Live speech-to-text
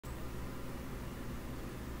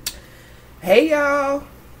Hey y'all,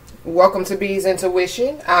 welcome to B's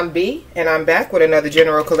Intuition. I'm B and I'm back with another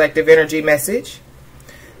general collective energy message.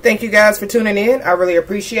 Thank you guys for tuning in. I really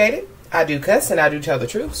appreciate it. I do cuss and I do tell the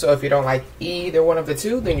truth, so if you don't like either one of the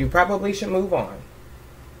two, then you probably should move on.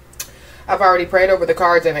 I've already prayed over the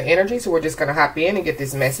cards and the energy, so we're just going to hop in and get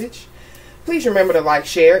this message. Please remember to like,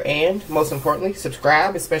 share, and most importantly,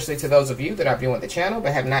 subscribe, especially to those of you that are viewing the channel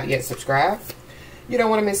but have not yet subscribed. You don't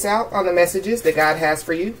want to miss out on the messages that God has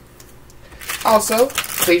for you. Also,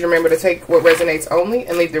 please remember to take what resonates only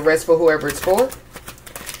and leave the rest for whoever it's for.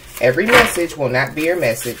 Every message will not be your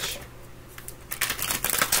message.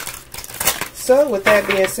 So, with that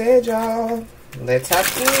being said, y'all, let's hop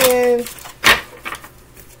in.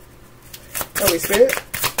 Holy Spirit.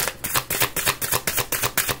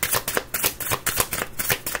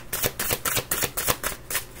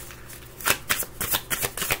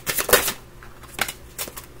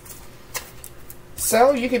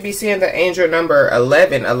 So you could be seeing the angel number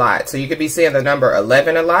 11 a lot. So you could be seeing the number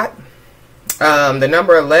 11 a lot. The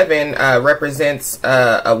number 11 represents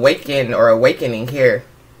awaken or awakening here.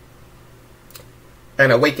 An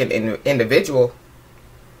awakened individual.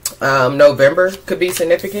 November could be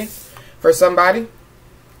significant for somebody.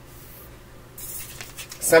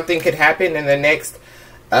 Something could happen in the next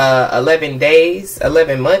 11 days,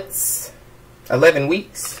 11 months, 11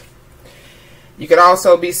 weeks. You could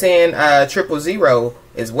also be seeing 000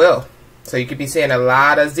 as well. So you could be seeing a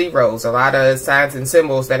lot of zeros, a lot of signs and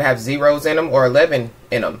symbols that have zeros in them or 11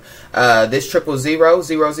 in them. This 000,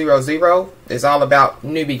 000, is all about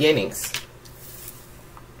new beginnings.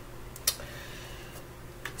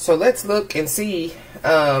 So let's look and see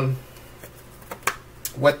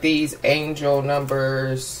what these angel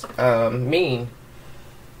numbers mean.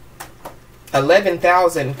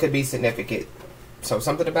 11,000 could be significant. So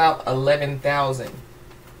something about 11,000.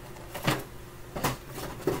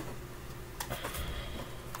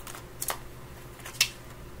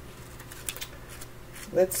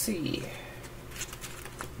 Let's see.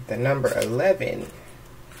 The number 11.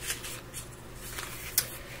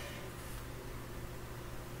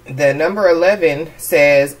 The number 11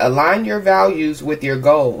 says, align your values with your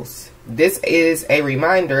goals. This is a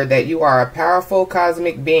reminder that you are a powerful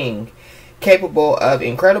cosmic being, capable of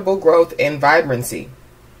incredible growth and vibrancy.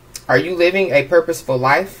 Are you living a purposeful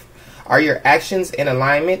life? Are your actions in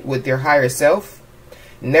alignment with your higher self?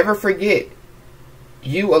 Never forget,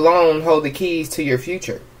 you alone hold the keys to your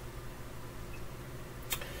future.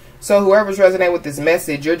 So whoever's resonating with this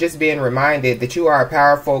message, you're just being reminded that you are a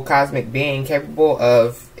powerful cosmic being capable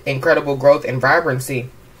of incredible growth and vibrancy.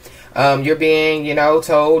 You're being,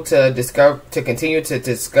 told to continue to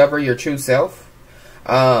discover your true self.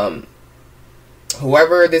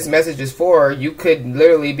 Whoever this message is for, you could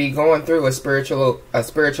literally be going through a spiritual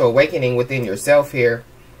awakening within yourself here.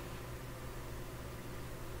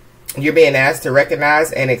 You're being asked to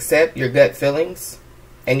recognize and accept your gut feelings,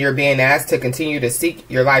 and you're being asked to continue to seek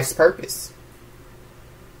your life's purpose.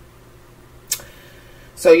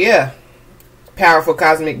 So yeah, powerful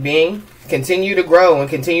cosmic being, continue to grow and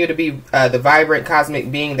continue to be the vibrant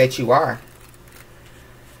cosmic being that you are.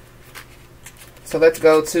 So let's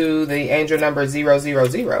go to the angel number 000.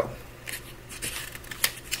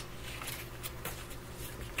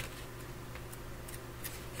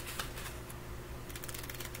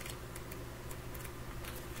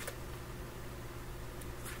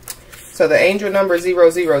 So the angel number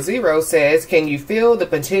 000 says, can you feel the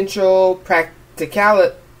potential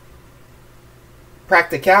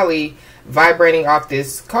practicality vibrating off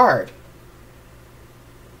this card?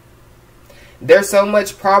 There's so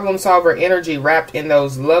much problem solver energy wrapped in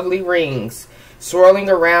those lovely rings, swirling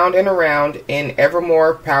around and around in ever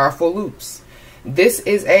more powerful loops. This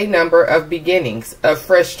is a number of beginnings, of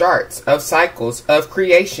fresh starts, of cycles, of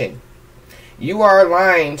creation. You are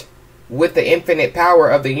aligned with the infinite power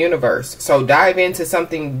of the universe, so dive into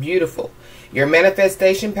something beautiful. Your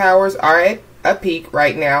manifestation powers are at a peak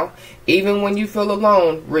right now. Even when you feel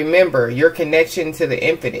alone, remember your connection to the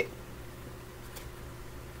infinite.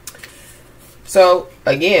 So,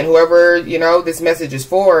 again, whoever, this message is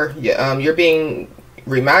for, you're being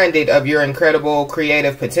reminded of your incredible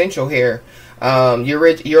creative potential here.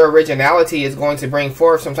 Your originality is going to bring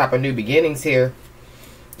forth some type of new beginnings here.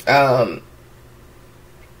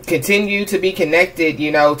 Continue to be connected,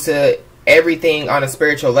 to everything on a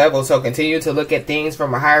spiritual level. So continue to look at things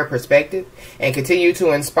from a higher perspective and continue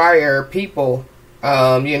to inspire people,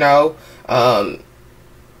 to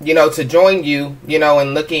join you,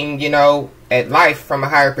 and looking, at life from a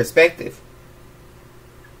higher perspective.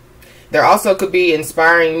 There also could be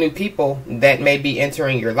inspiring new people that may be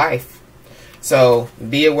entering your life. So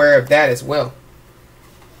be aware of that as well.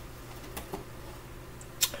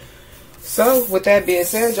 So with that being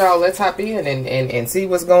said, y'all, let's hop in and see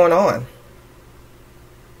what's going on.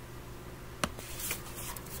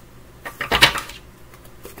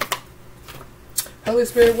 Holy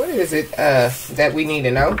Spirit, what is it that we need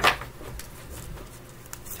to know?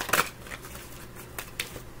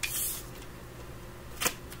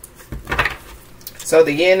 So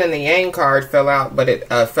the yin and the yang card fell out, but it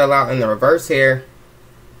fell out in the reverse here.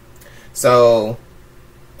 So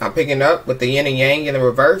I'm picking up with the yin and yang in the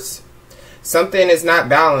reverse. Something is not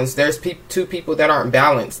balanced. There's two people that aren't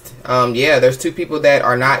balanced. Yeah, there's two people that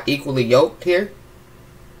are not equally yoked here.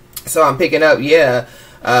 So I'm picking up, yeah,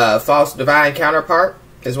 false divine counterpart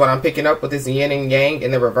is what I'm picking up with this yin and yang in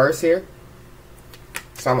the reverse here.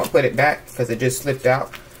 So I'm going to put it back because it just slipped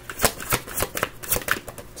out.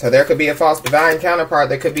 So there could be a false divine counterpart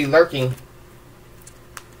that could be lurking.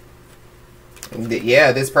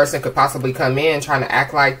 Yeah, this person could possibly come in trying to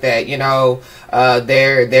act like that, you know,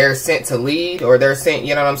 they're sent to lead, or they're sent,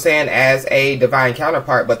 you know what I'm saying, as a divine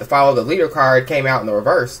counterpart. But the follow the leader card came out in the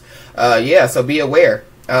reverse. Yeah, so be aware.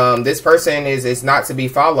 This person is not to be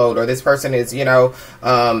followed, or this person is, you know,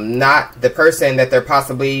 not the person that they're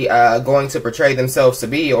possibly going to portray themselves to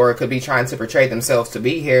be, or it could be trying to portray themselves to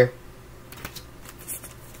be here.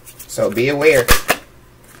 So be aware.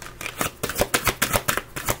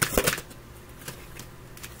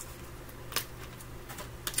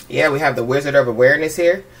 Yeah, we have the Wizard of Awareness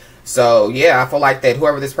here. So, yeah, I feel like that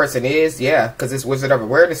whoever this person is, yeah, because this Wizard of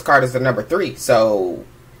Awareness card is the number 3. So,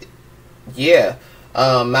 yeah,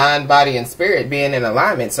 mind, body, and spirit being in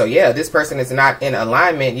alignment. So, yeah, this person is not in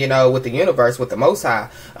alignment, you know, with the universe, with the Most High.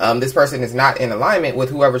 This person is not in alignment with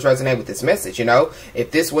whoever's resonating with this message, you know.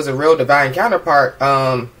 If this was a real divine counterpart,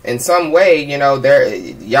 in some way, you know,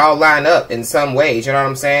 y'all line up in some ways, you know what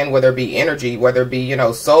I'm saying? Whether it be energy, whether it be, you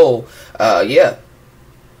know, soul, yeah.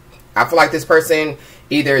 I feel like this person,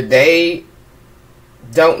 either they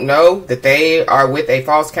don't know that they are with a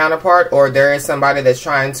false counterpart, or there is somebody that's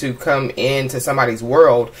trying to come into somebody's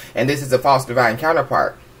world, and this is a false divine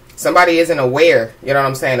counterpart. Somebody isn't aware, you know what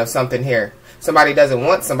I'm saying, of something here. Somebody doesn't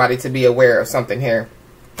want somebody to be aware of something here.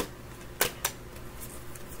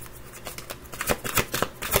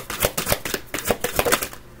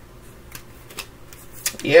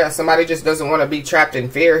 Yeah, somebody just doesn't want to be trapped in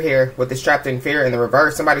fear here, with this trapped in fear in the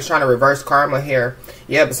reverse. Somebody's trying to reverse karma here.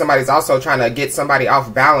 Yeah, but somebody's also trying to get somebody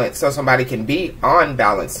off balance so somebody can be on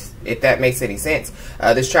balance, if that makes any sense.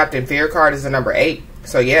 This trapped in fear card is the number 8.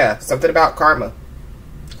 So yeah, something about karma.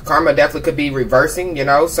 Karma definitely could be reversing, you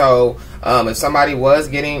know. So if somebody was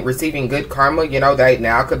receiving good karma, you know, they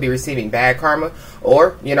now could be receiving bad karma.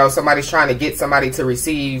 Or, you know, somebody's trying to get somebody to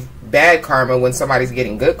receive bad karma when somebody's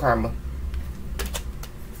getting good karma.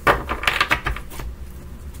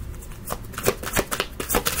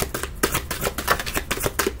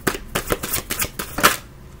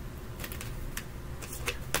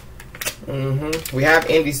 We have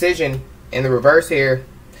indecision in the reverse here.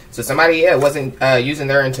 So somebody, yeah, wasn't using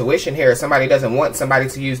their intuition here. Somebody doesn't want somebody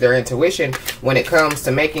to use their intuition when it comes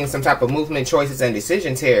to making some type of movement, choices, and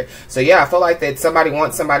decisions here. So yeah, I feel like that somebody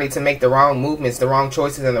wants somebody to make the wrong movements, the wrong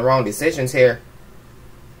choices, and the wrong decisions here.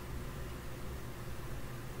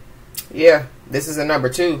 Yeah, this is a number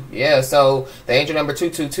 2. Yeah, so the angel number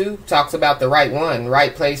 222 talks about the right one,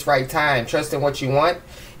 right place, right time, trust in what you want.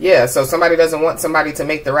 Yeah, so somebody doesn't want somebody to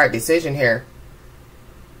make the right decision here.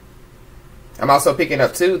 I'm also picking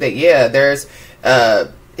up too that, yeah, there's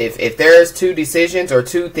if there's 2 decisions or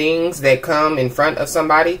 2 things that come in front of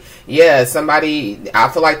somebody, yeah, I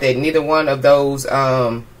feel like that neither one of those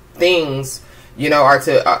things, you know,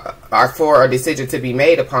 are for a decision to be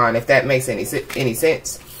made upon, if that makes any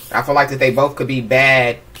sense. I feel like that they both could be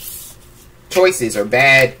bad choices, or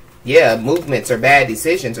bad, yeah, movements, or bad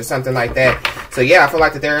decisions, or something like that. So yeah, I feel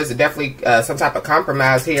like that there is definitely some type of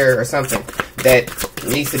compromise here, or something that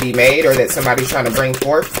needs to be made, or that somebody's trying to bring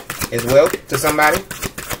forth as well to somebody.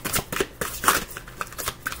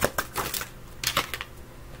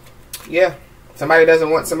 Yeah, somebody doesn't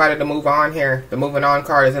want somebody to move on here. The moving on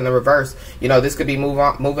card is in the reverse. You know, this could be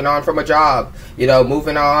moving on from a job, you know,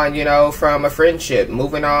 moving on, you know, from a friendship,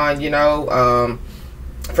 moving on, you know,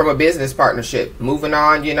 from a business partnership, moving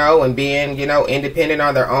on, you know, and being, you know, independent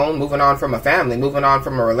on their own, moving on from a family, moving on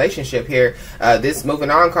from a relationship here. This moving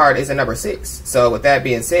on card is a number 6. So with that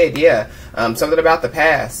being said, yeah, something about the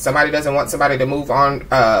past. Somebody doesn't want somebody to move on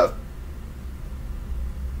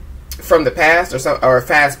from the past, or a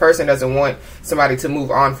fast person doesn't want somebody to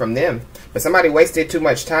move on from them. But somebody wasted too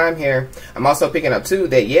much time here. I'm also picking up too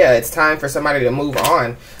that, yeah, it's time for somebody to move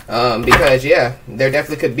on, because, yeah, there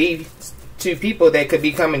definitely could be 2 people that could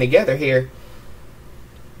be coming together here.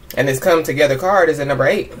 And this come together card is a number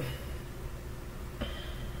 8.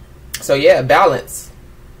 So yeah, balance.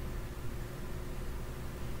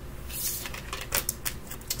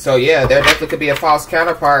 So yeah, there definitely could be a false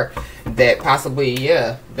counterpart that possibly,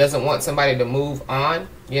 yeah, doesn't want somebody to move on,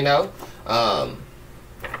 you know.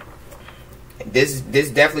 This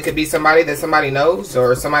definitely could be somebody that somebody knows,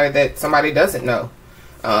 or somebody that somebody doesn't know.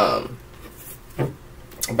 But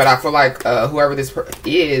I feel like whoever this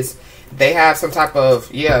is, they have some type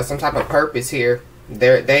of, yeah, some type of purpose here.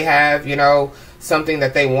 They have, you know, something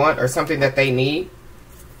that they want or something that they need.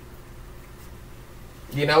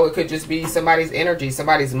 You know, it could just be somebody's energy,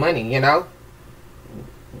 somebody's money, you know.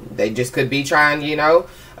 They just could be trying, you know,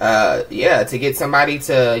 yeah, to get somebody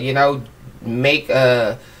to, you know, make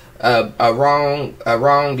a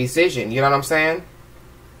wrong decision. You know what I'm saying?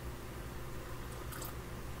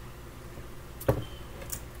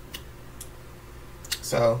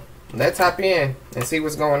 So let's hop in and see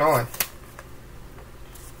what's going on.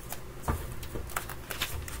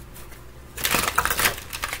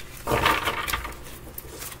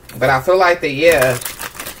 But I feel like that, yeah,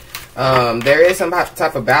 there is some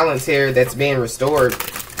type of balance here that's being restored,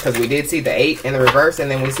 because we did see the 8 in the reverse,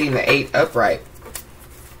 and then we see the 8 upright.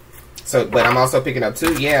 So, but I'm also picking up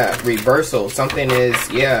too, yeah, reversal. Something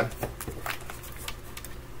is, yeah.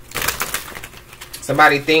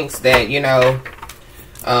 Somebody thinks that, you know,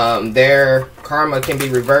 their karma can be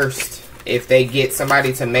reversed if they get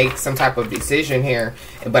somebody to make some type of decision here.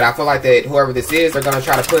 But I feel like that whoever this is, they're going to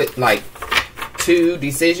try to put like 2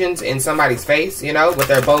 decisions in somebody's face, you know, but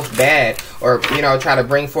they're both bad. Or, you know, try to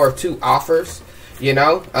bring forth 2 offers, you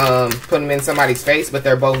know, put them in somebody's face, but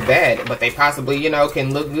they're both bad. But they possibly, you know,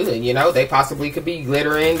 can look good, you know. They possibly could be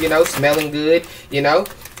glittering, you know, smelling good, you know,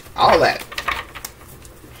 all that.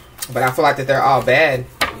 But I feel like that they're all bad.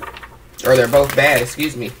 Or they're both bad,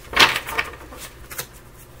 excuse me.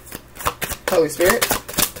 Holy Spirit.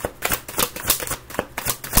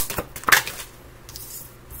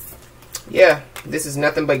 Yeah, this is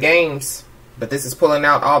nothing but games. But this is pulling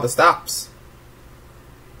out all the stops.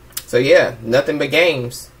 So yeah, nothing but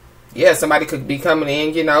games. Yeah, somebody could be coming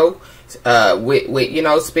in, you know, with you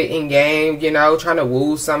know, spitting game, you know, trying to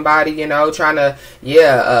woo somebody, you know, trying to,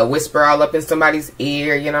 yeah, whisper all up in somebody's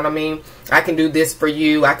ear, you know what I mean? I can do this for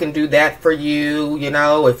you, I can do that for you, you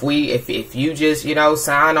know, if you just, you know,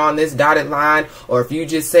 sign on this dotted line, or if you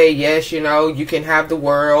just say yes, you know, you can have the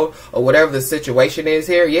world, or whatever the situation is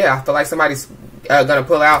here. Yeah, I feel like somebody's gonna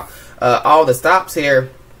pull out all the stops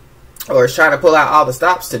here, or is trying to pull out all the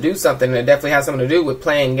stops to do something that definitely has something to do with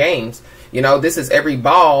playing games. You know, this is every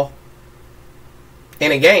ball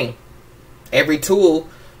in a game. Every tool,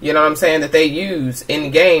 you know what I'm saying, that they use in the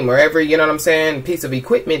game, or every, you know what I'm saying, piece of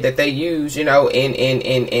equipment that they use, you know,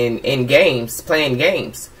 in games, playing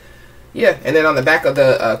games. Yeah, and then on the back of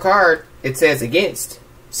the card, it says against.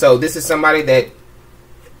 So this is somebody that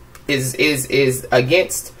is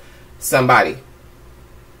against somebody.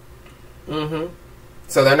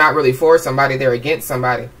 So they're not really for somebody, they're against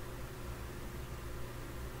somebody.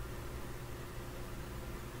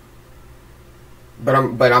 But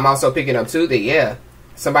I'm also picking up too that, yeah,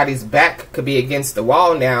 somebody's back could be against the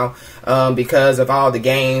wall now, because of all the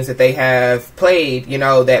games that they have played, you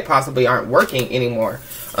know, that possibly aren't working anymore.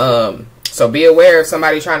 So be aware of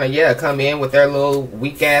somebody trying to, yeah, come in with their little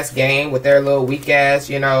weak ass game, with their little weak ass,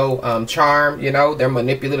 you know, charm, you know, their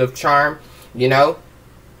manipulative charm, you know.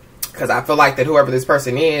 Because I feel like that whoever this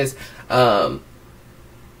person is,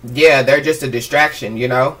 yeah, they're just a distraction, you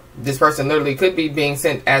know. This person literally could be being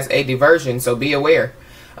sent as a diversion, so be aware.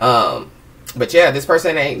 But yeah, this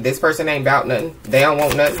person ain't about nothing. They don't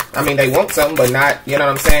want nothing. I mean, they want something, but not, you know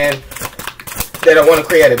what I'm saying, they don't want to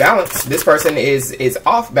create a balance. This person is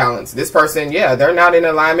off balance. This person, yeah, they're not in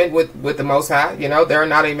alignment with the Most High. You know, they're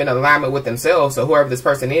not even in alignment with themselves. So whoever this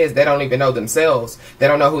person is, they don't even know themselves. They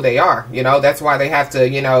don't know who they are. You know, that's why they have to,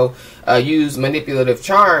 you know, use manipulative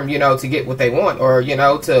charm, you know, to get what they want, or, you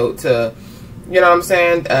know, to you know what I'm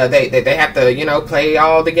saying, they have to, you know, play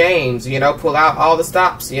all the games, you know, pull out all the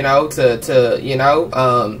stops, you know, to you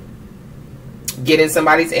know, get in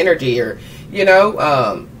somebody's energy, or, you know,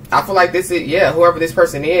 I feel like this is, yeah, whoever this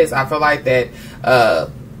person is, I feel like that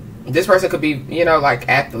this person could be, you know, like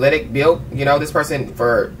athletic built, you know, this person,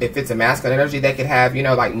 for, if it's a masculine energy, they could have, you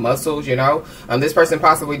know, like muscles, you know, this person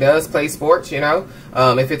possibly does play sports, you know,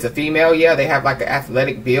 if it's a female, yeah, they have like an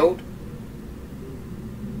athletic build.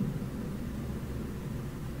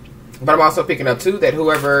 But I'm also picking up too that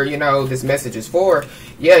whoever, you know, this message is for,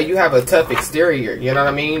 yeah, you have a tough exterior, you know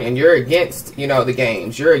what I mean, and you're against, you know, the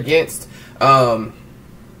games, you're against,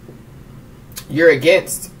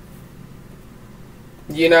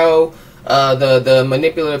 you know, the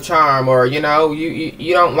manipulative charm, or you know,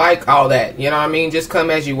 you don't like all that, you know what I mean? Just come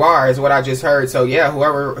as you are is what I just heard. So yeah,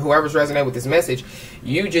 whoever's resonating with this message,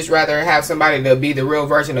 you just rather have somebody to be the real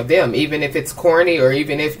version of them, even if it's corny, or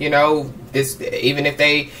even if, you know, even if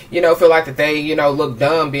they, you know, feel like that they, you know, look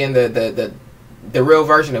dumb being the real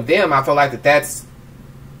version of them. I feel like that's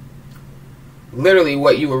literally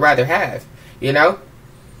what you would rather have, you know?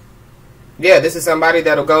 Yeah, this is somebody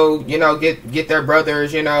that'll go, you know, get their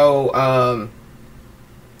brothers, you know,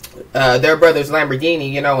 their brother's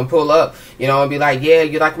Lamborghini, you know, and pull up, you know, and be like, yeah,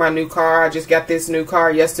 you like my new car? I just got this new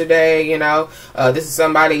car yesterday, you know. This is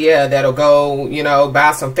somebody, yeah, that'll go, you know,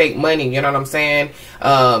 buy some fake money, you know what I'm saying,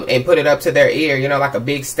 and put it up to their ear, you know, like a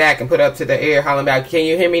big stack, and put it up to their ear, hollering back, can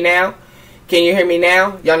you hear me now? Can you hear me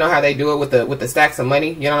now? Y'all know how they do it with the stacks of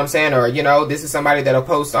money, you know what I'm saying? Or, you know, this is somebody that'll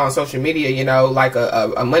post on social media, you know, like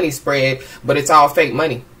a money spread, but it's all fake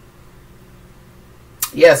money.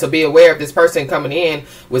 Yeah, so be aware of this person coming in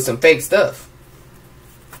with some fake stuff.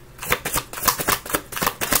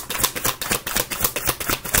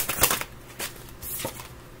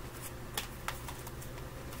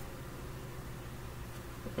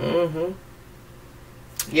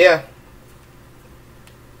 Yeah.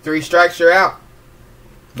 3 strikes, you're out.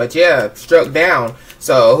 But yeah, struck down.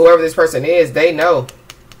 So whoever this person is, they know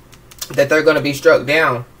that they're going to be struck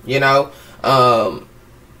down, you know.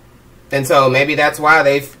 And so maybe that's why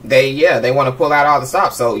they want to pull out all the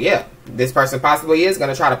stops. So yeah, this person possibly is going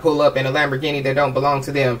to try to pull up in a Lamborghini that don't belong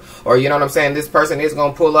to them. Or, you know what I'm saying, this person is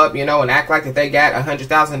going to pull up, you know, and act like that they got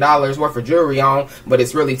 $100,000 worth of jewelry on, but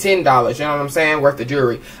it's really $10, you know what I'm saying, worth of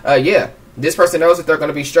jewelry. Yeah, this person knows that they're going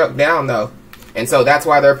to be struck down though. And so that's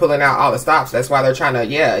why they're pulling out all the stops. That's why they're trying to,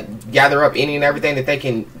 yeah, gather up any and everything that they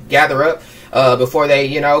can gather up before they,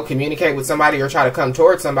 you know, communicate with somebody or try to come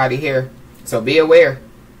towards somebody here. So be aware.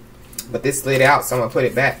 But this slid out, so I'm going to put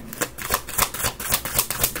it back.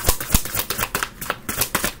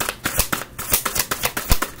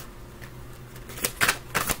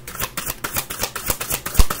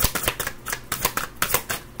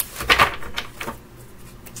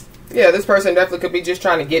 Yeah, this person definitely could be just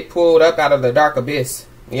trying to get pulled up out of the dark abyss,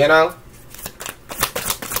 you know?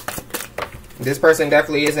 This person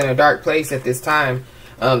definitely is in a dark place at this time.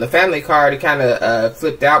 The family card, it kind of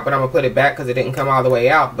flipped out, but I'm going to put it back because it didn't come all the way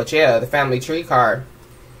out. But yeah, the family tree card.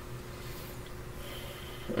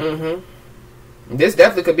 This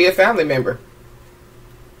definitely could be a family member.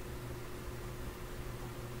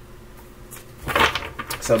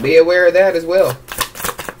 So be aware of that as well.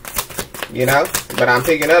 You know? But I'm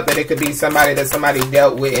picking up that it could be somebody that somebody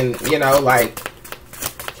dealt with in, you know, like,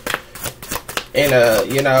 in a,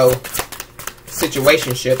 you know,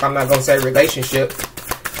 situationship. I'm not going to say relationship,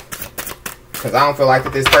 because I don't feel like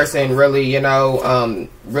that this person really, you know,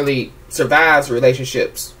 really survives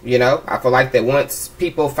relationships, you know. I feel like that once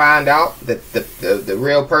people find out that the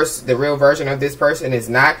real person, the real version of this person is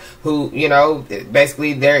not who, you know,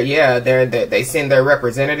 basically they send their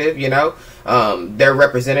representative, you know, their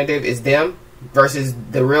representative is them versus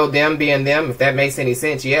the real them being them, if that makes any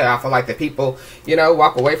sense. Yeah, I feel like the people, you know,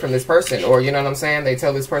 walk away from this person, or, you know what I'm saying, they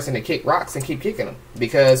tell this person to kick rocks and keep kicking them,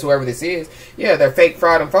 because whoever this is, yeah, they're fake,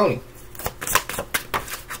 fraud, and phony.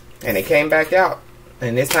 And it came back out,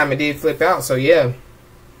 and this time it did flip out. So yeah,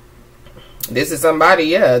 this is somebody,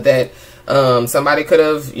 yeah, that somebody could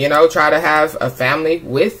have, you know, tried to have a family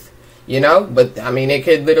with, you know, but I mean, it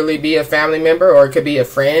could literally be a family member, or it could be a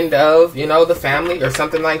friend of, you know, the family, or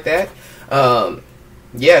something like that.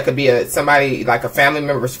 Yeah, it could be somebody like a family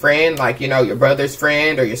member's friend, like, you know, your brother's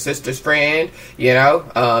friend or your sister's friend, you know,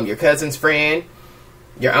 your cousin's friend,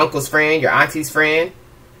 your uncle's friend, your auntie's friend.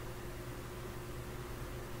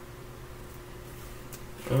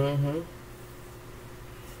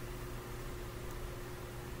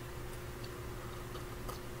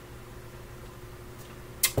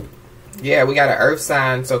 Yeah, we got an earth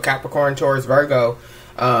sign, so Capricorn, Taurus, Virgo.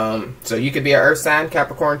 So you could be an earth sign,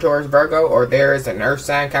 Capricorn, Taurus, Virgo, or there is an earth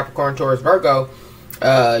sign, Capricorn, Taurus, Virgo.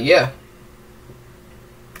 Yeah.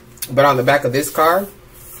 But on the back of this card,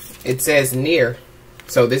 it says near.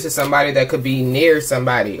 So this is somebody that could be near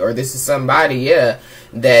somebody, or this is somebody, yeah,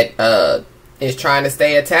 that is trying to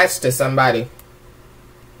stay attached to somebody.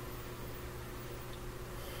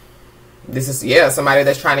 This is, yeah, somebody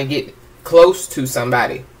that's trying to get close to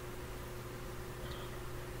somebody.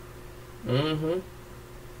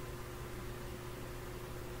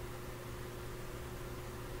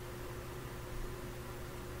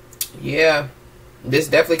 Yeah, this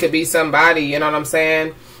definitely could be somebody, you know what I'm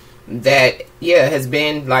saying, that, yeah, has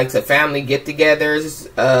been like to family get-togethers,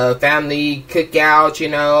 family cookouts, you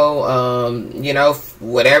know,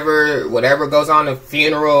 whatever goes on at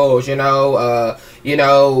funerals, yeah,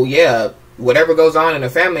 whatever goes on in a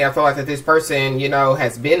family. I feel like that this person,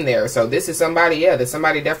 has been there. So this is somebody, yeah, that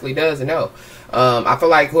somebody definitely does know. I feel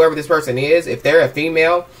like whoever this person is, if they're a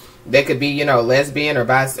female, they could be, lesbian or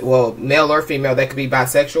male or female, they could be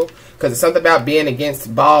bisexual. Because it's something about being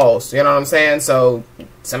against balls, you know what I'm saying? So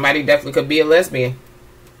somebody definitely could be a lesbian.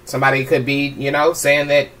 Somebody could be, saying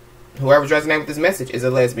that whoever's resonating with this message is a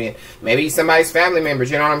lesbian. Maybe somebody's family members,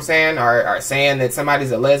 you know what I'm saying, are saying that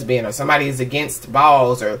somebody's a lesbian or somebody's against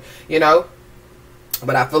balls, or,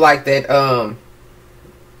 But I feel like that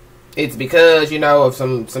it's because, of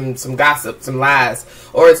some gossip, some lies,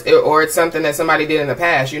 or it's something that somebody did in the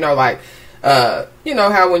past, like,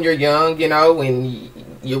 how when you're young, when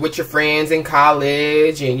you're with your friends in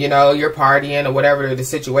college and, you're partying or whatever the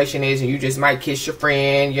situation is, and you just might kiss your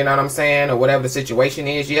friend, you know what I'm saying, or whatever the situation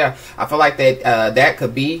is. Yeah, I feel like that that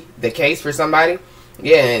could be the case for somebody.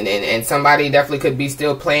 Yeah, and somebody definitely could be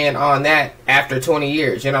still playing on that after 20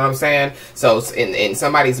 years, you know what I'm saying? So in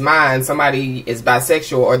somebody's mind, somebody is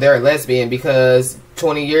bisexual or they're a lesbian because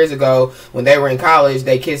 20 years ago when they were in college,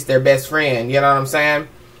 they kissed their best friend, you know what I'm saying?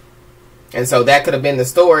 And so that could have been the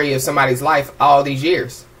story of somebody's life all these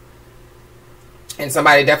years. And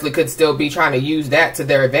somebody definitely could still be trying to use that to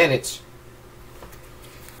their advantage.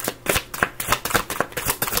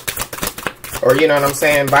 Or, you know what I'm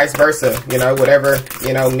saying, vice versa. Whatever,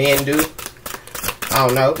 men do. I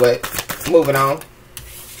don't know, but moving on.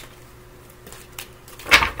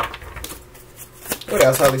 What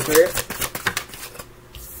else, Holy Spirit?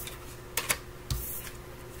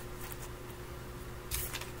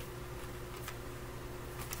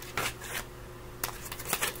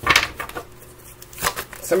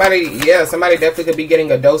 Somebody definitely could be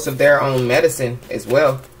getting a dose of their own medicine as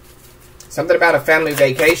well. Something about a family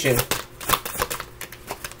vacation.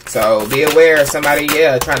 So be aware of somebody,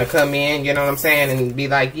 trying to come in, you know what I'm saying, and be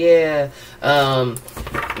like, let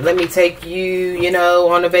me take you,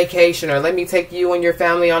 on a vacation, or let me take you and your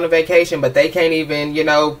family on a vacation, but they can't even,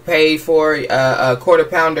 pay for a quarter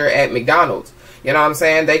pounder at McDonald's. You know what I'm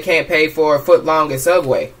saying? They can't pay for a foot long at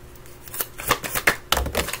Subway.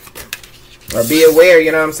 Or be aware,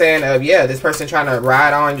 you know what I'm saying, of, this person trying to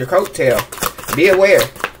ride on your coattail. Be aware.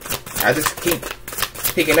 I just keep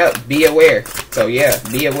picking up, be aware. So, yeah,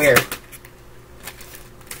 be aware.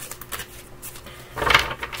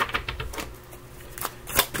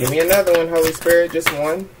 Give me another one, Holy Spirit. Just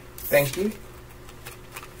one. Thank you.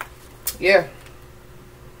 Yeah.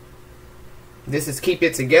 This is Keep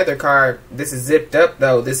It Together card. This is zipped up,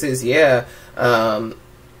 though. This is,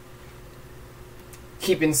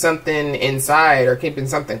 keeping something inside or keeping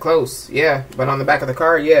something close. Yeah, but on the back of the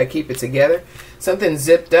card, keep it together. Something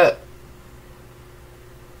zipped up.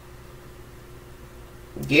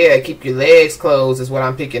 Yeah, keep your legs closed is what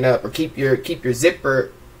I'm picking up, or keep your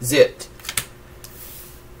zipper zipped.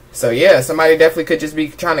 So yeah, somebody definitely could just be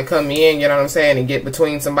trying to come in, you know what I'm saying, and get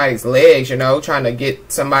between somebody's legs, trying to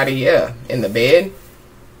get somebody, in the bed.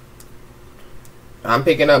 I'm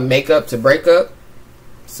picking up makeup to break up.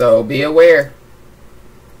 So be aware.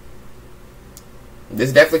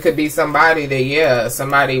 This definitely could be somebody that,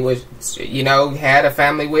 somebody was, had a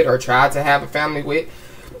family with or tried to have a family with.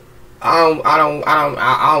 I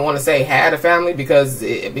don't want to say had a family because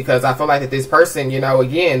I feel like that this person,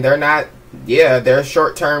 again, they're not, they're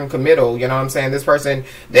short-term committal, you know what I'm saying? This person,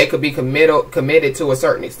 they could be committed to a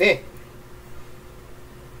certain extent.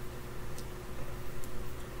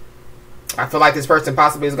 I feel like this person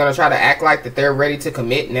possibly is going to try to act like that they're ready to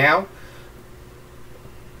commit now.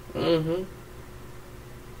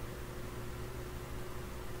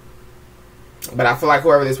 But I feel like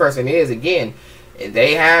whoever this person is, again,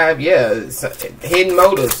 they have, hidden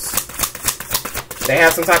motives. They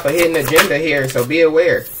have some type of hidden agenda here, so be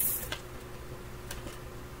aware.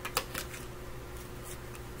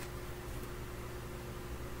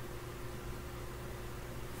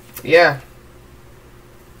 Yeah.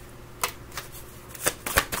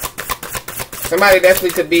 Somebody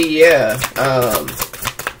definitely could be,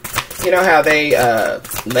 you know how they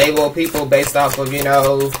label people based off of,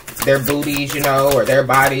 their booties, or their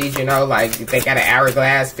bodies, like if they got an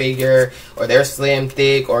hourglass figure, or they're slim,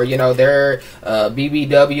 thick, or, they're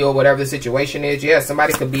BBW, or whatever the situation is. Yeah,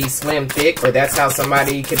 somebody could be slim, thick, or that's how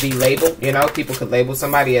somebody could be labeled, people could label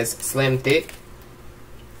somebody as slim, thick.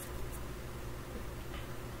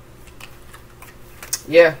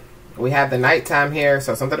 Yeah, we have the nighttime here,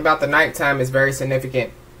 so something about the nighttime is very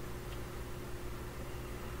significant.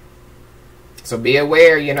 So be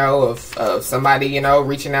aware, you know, of somebody, you know,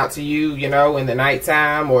 reaching out to you, you know, in the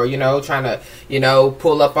nighttime, or, you know, trying to, you know,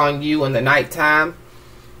 pull up on you in the nighttime.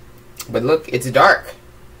 But look, it's dark.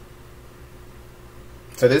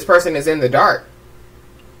 So this person is in the dark.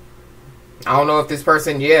 I don't know if this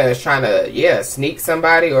person, is trying to, sneak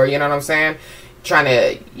somebody, or, you know what I'm saying?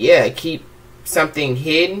 Trying to, keep something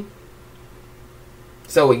hidden.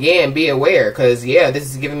 So again, be aware, because this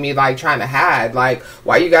is giving me like trying to hide. Like,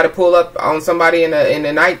 why you got to pull up on somebody in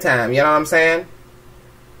the nighttime? You know what I'm saying?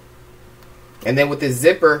 And then with this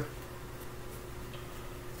zipper,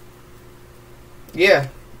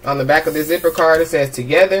 on the back of the zipper card it says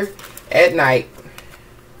together at night.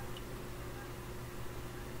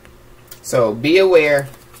 So be aware.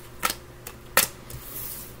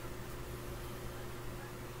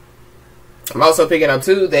 I'm also picking up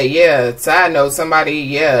too that side note,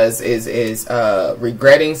 somebody is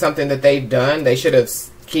regretting something that they've done. They should have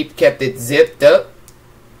kept it zipped up,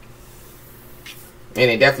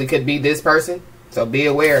 and it definitely could be this person. So be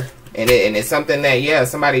aware, and it's something that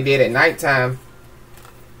somebody did at nighttime.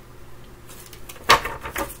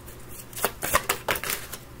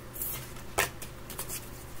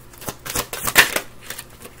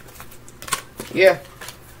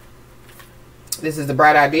 This is the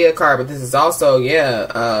bright idea card, but this is also,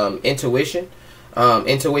 intuition.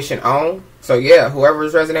 Intuition on. So, whoever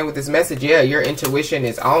is resonating with this message, your intuition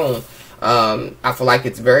is on. I feel like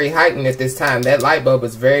it's very heightened at this time. That light bulb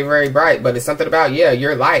is very, very bright, but it's something about,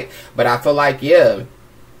 your light. But I feel like, be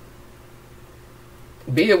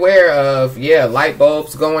aware of, light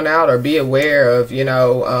bulbs going out, or be aware of,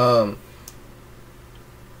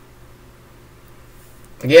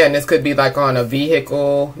 and this could be like on a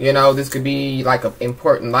vehicle, this could be like an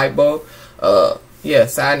important light bulb.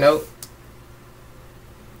 Side note.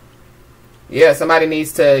 Somebody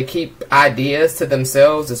needs to keep ideas to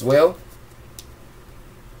themselves as well.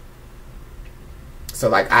 So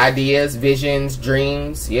like ideas, visions,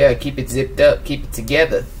 dreams, keep it zipped up, keep it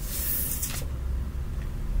together.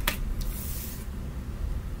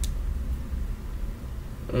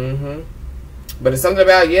 But it's something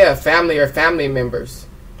about, family or family members.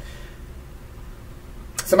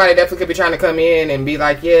 Somebody definitely could be trying to come in and be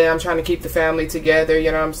like, I'm trying to keep the family together,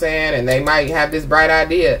 you know what I'm saying? And they might have this bright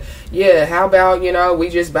idea. How about, we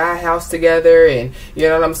just buy a house together, and, you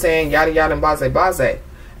know what I'm saying? Yada, yada, and blase, blase.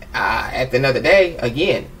 At the end of the day,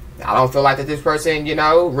 again, I don't feel like that this person,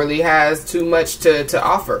 really has too much to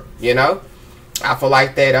offer, I feel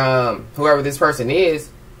like that whoever this person is,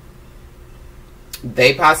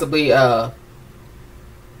 they possibly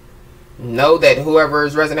know that whoever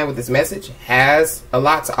is resonating with this message has a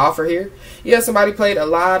lot to offer here. Somebody played a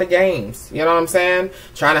lot of games, you know what I'm saying?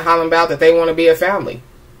 Trying to holler about that they want to be a family.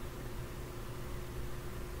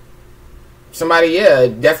 Somebody,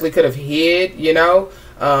 definitely could have hid,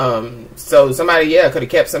 so somebody, could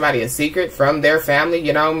have kept somebody a secret from their family,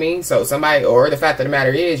 you know what I mean? So somebody, or the fact of the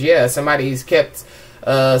matter is, somebody's kept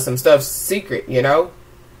some stuff secret,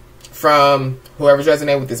 from whoever's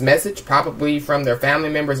resonating with this message, probably from their family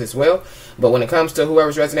members as well. But when it comes to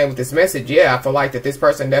whoever's resonating with this message, I feel like that this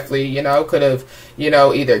person definitely, could have,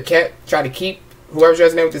 either try to keep whoever's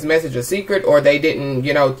resonating with this message a secret, or they didn't,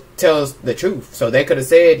 tell us the truth. So they could have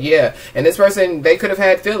said, and this person, they could have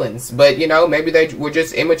had feelings, but, maybe they were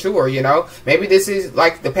just immature, maybe this is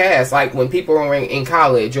like the past, like when people were in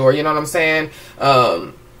college, or, you know what I'm saying?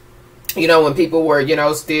 When people were,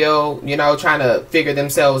 still, trying to figure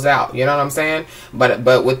themselves out, you know what I'm saying? But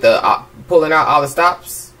with the pulling out all the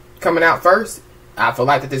stops coming out first, I feel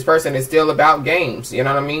like that this person is still about games, you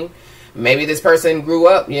know what I mean? Maybe this person grew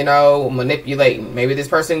up, manipulating. Maybe this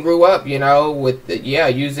person grew up, with,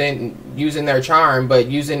 using their charm, but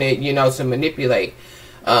using it, to manipulate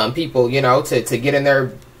people, to get in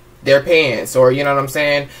their pants, or, you know what I'm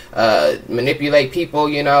saying? Manipulate people,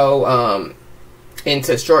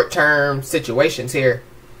 into short-term situations here.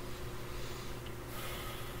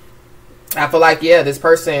 I feel like, this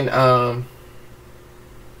person,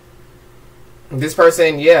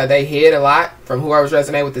 they hid a lot from whoever's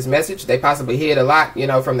resonating with this message. They possibly hid a lot,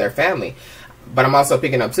 from their family. But I'm also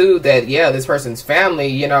picking up, too, that, this person's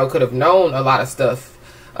family, could have known a lot of stuff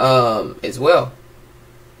as well.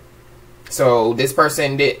 So this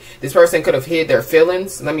person could have hid their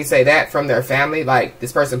feelings, let me say that, from their family. Like,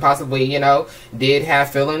 this person possibly, did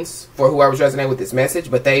have feelings for whoever's resonating with this message,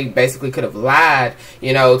 but they basically could have lied,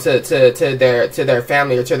 to their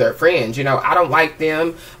family or to their friends. I don't like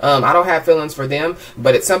them. I don't have feelings for them.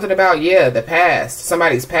 But it's something about, the past,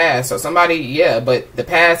 somebody's past. So somebody, but the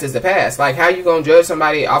past is the past. Like, how you gonna judge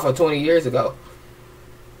somebody off of 20 years ago?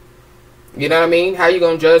 You know what I mean? How you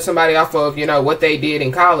gonna judge somebody off of, you know, what they did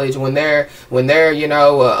in college when they're you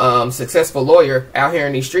know, a successful lawyer out here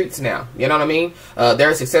in these streets now? You know what I mean?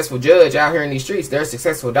 They're a successful judge out here in these streets. They're a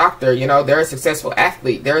successful doctor. You know, they're a successful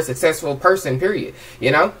athlete. They're a successful person. Period.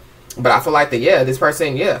 You know. But I feel like that. Yeah, this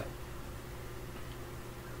person. Yeah.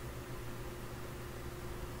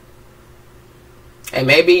 And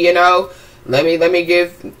maybe, you know, let me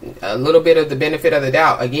give a little bit of the benefit of the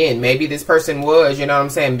doubt. Again, maybe this person was, you know what I'm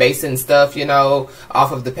saying, basing stuff, you know,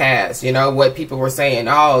 off of the past. You know, what people were saying.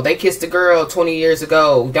 Oh, they kissed a girl 20 years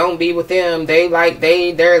ago. Don't be with them. They're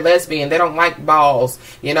lesbian. They don't like balls.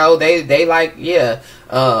 You know, they like, yeah.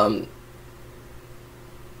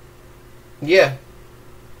 Yeah.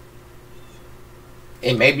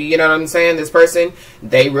 And maybe, you know what I'm saying, this person,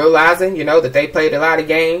 they realizing, you know, that they played a lot of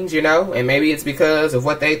games, you know, and maybe it's because of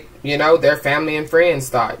what they, you know, their family and friends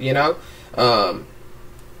thought, you know. And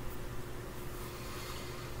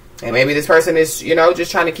maybe this person is, you know, just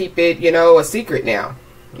trying to keep it, you know, a secret now.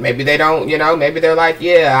 Maybe they don't, you know, maybe they're like,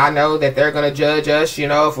 yeah, I know that they're going to judge us, you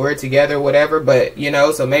know, if we're together or whatever, but, you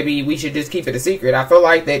know, so maybe we should just keep it a secret. I feel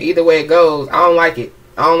like that either way it goes, I don't like it.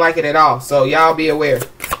 I don't like it at all. So y'all be aware.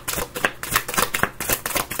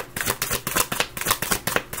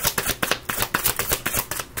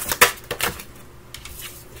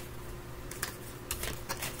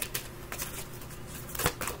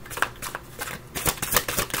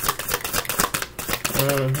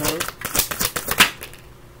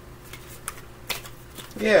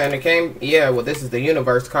 Yeah, and it came, yeah, well, this is the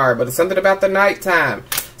universe card, but it's something about the nighttime.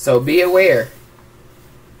 So be aware.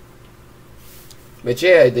 But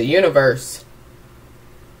yeah, the universe.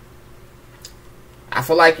 I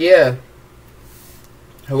feel like, yeah,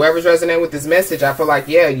 whoever's resonating with this message, I feel like,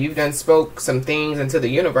 yeah, you've done spoke some things into the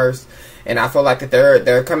universe. And I feel like that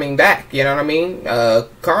they're coming back. You know what I mean?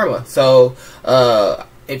 Karma. So,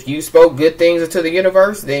 if you spoke good things into the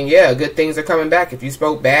universe, then yeah, good things are coming back. If you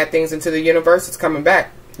spoke bad things into the universe, it's coming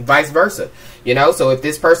back. Vice versa. You know, so if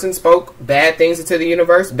this person spoke bad things into the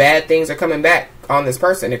universe, bad things are coming back on this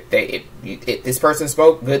person. If this person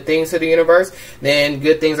spoke good things to the universe, then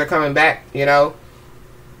good things are coming back, you know,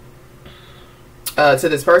 to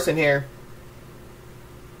this person here.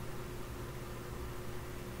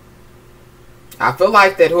 I feel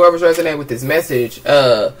like that whoever's resonating with this message,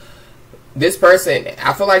 this person,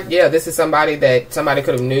 I feel like, yeah, this is somebody that somebody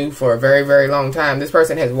could have knew for a very, very long time. This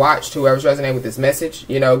person has watched whoever's resonating with this message,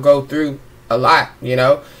 you know, go through a lot, you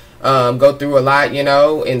know, go through a lot, you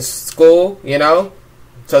know, in school, you know.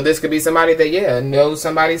 So this could be somebody that, yeah, knows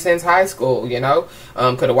somebody since high school, you know.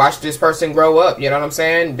 Could have watched this person grow up, you know what I'm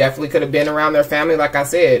saying? Definitely could have been around their family, like I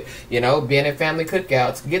said, you know, being at family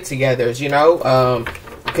cookouts, get-togethers, you know.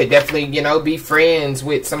 Could definitely, you know, be friends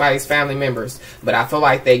with somebody's family members. But I feel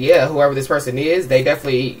like that, yeah, whoever this person is, they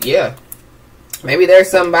definitely, yeah. Maybe there's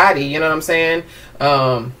somebody, you know what I'm saying?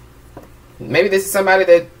 Maybe this is somebody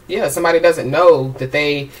that, yeah, somebody doesn't know that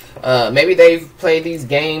they, maybe they've played these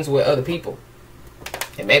games with other people.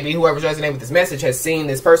 And maybe whoever's resonating with this message has seen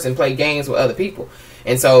this person play games with other people.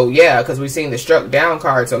 And so, yeah, because we've seen the struck down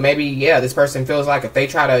card. So maybe, yeah, this person feels like if they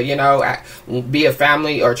try to, you know, be a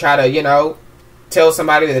family or try to, you know, tell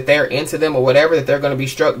somebody that they're into them or whatever, that they're going to be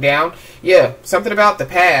struck down. Yeah, something about the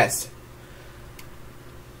past.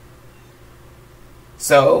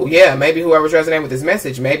 So, yeah, maybe whoever's resonating with this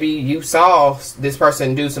message, maybe you saw this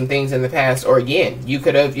person do some things in the past, or again, you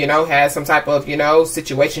could have, you know, had some type of, you know,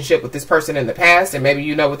 situationship with this person in the past, and maybe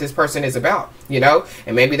you know what this person is about, you know,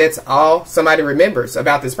 and maybe that's all somebody remembers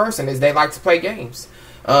about this person is they like to play games.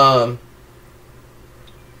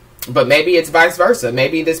 But maybe it's vice versa.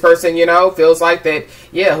 Maybe this person, you know, feels like that,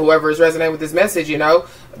 yeah, whoever is resonating with this message, you know,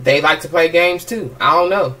 they like to play games too. I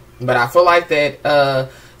don't know. But I feel like that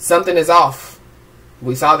something is off.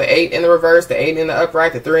 We saw the 8 in the reverse, the 8 in the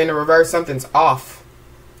upright, the 3 in the reverse. Something's off.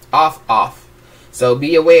 Off. So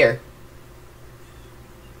be aware.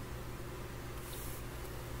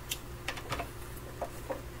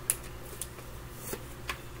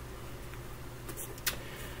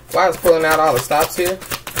 Why is pulling out all the stops here?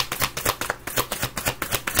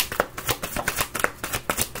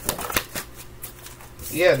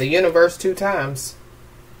 Yeah, the universe 2 times.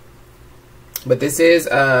 But this is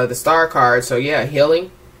the star card. So, yeah,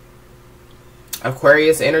 healing.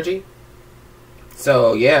 Aquarius energy.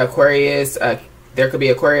 So, yeah, Aquarius. There could be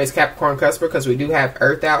Aquarius, Capricorn, Cusper, because we do have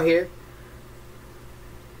Earth out here.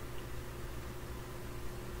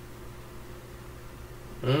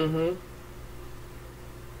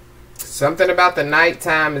 Something about the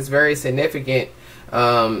nighttime is very significant.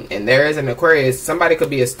 And there is an Aquarius. Somebody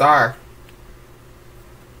could be a star.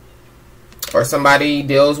 Or somebody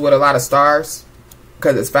deals with a lot of stars.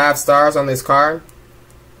 because it's 5 stars on this card.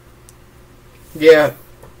 Yeah,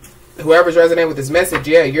 whoever's resonating with this message,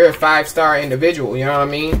 yeah, you're a 5-star individual. You know what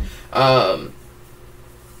I mean?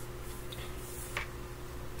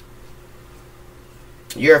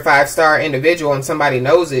 You're a 5-star individual, and somebody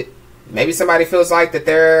knows it. Maybe somebody feels like that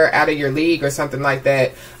they're out of your league or something like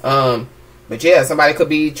that. But yeah, somebody could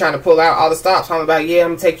be trying to pull out all the stops. Talking about, yeah, I'm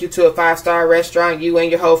going to take you to a 5-star restaurant, you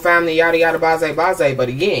and your whole family, yada, yada, blase, blase. But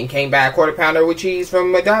again, came back a quarter pounder with cheese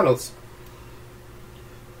from McDonald's.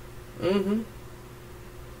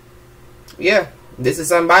 Yeah, this is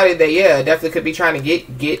somebody that, yeah, definitely could be trying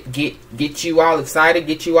to get you all excited,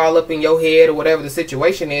 get you all up in your head, or whatever the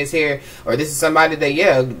situation is here. Or this is somebody that,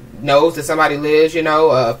 yeah, knows that somebody lives, you know,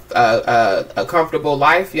 a comfortable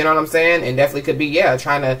life, you know what I'm saying? And definitely could be, yeah,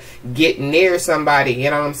 trying to get near somebody, you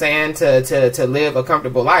know what I'm saying, to live a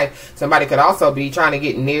comfortable life. Somebody could also be trying to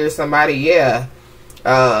get near somebody, yeah,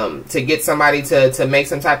 to get somebody to make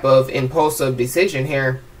some type of impulsive decision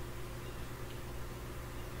here.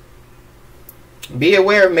 Be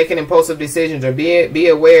aware of making impulsive decisions, or be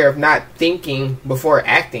aware of not thinking before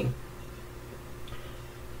acting.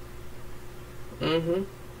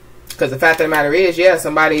 Because the fact of the matter is, yeah,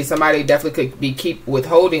 somebody definitely could be keep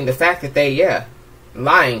withholding the fact that they, yeah,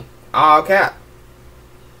 lying, all cap.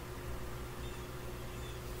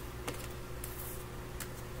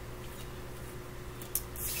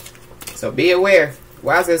 So be aware.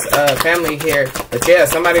 Why is this family here? But yeah,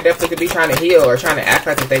 somebody definitely could be trying to heal, or trying to act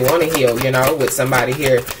like that they want to heal, you know, with somebody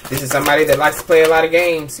here. This is somebody that likes to play a lot of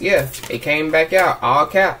games. Yeah, it came back out, all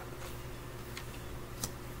cap.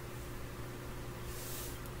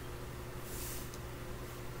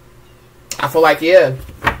 I feel like, yeah,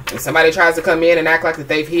 if somebody tries to come in and act like that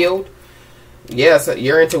they've healed, yeah, so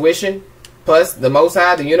your intuition plus the Most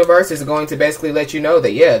High, the universe, is going to basically let you know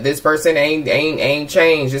that, yeah, this person ain't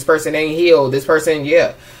changed, this person ain't healed, this person,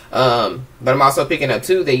 yeah. But I'm also picking up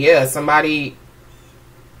too that, yeah, somebody,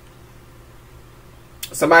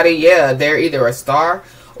 yeah, they're either a star,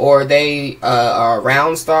 or they are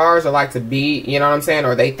around stars, or like to be, you know what I'm saying,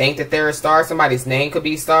 or they think that they're a star. Somebody's name could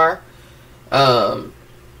be Star.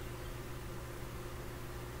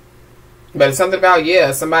 But it's something about,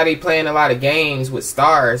 yeah, somebody playing a lot of games with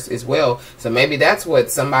stars as well. So maybe that's what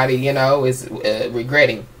somebody, you know, is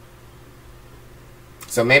regretting.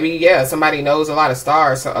 So maybe, yeah, somebody knows a lot of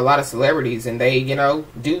stars, a lot of celebrities, and they, you know,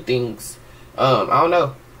 do things. I don't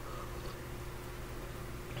know.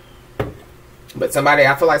 But somebody,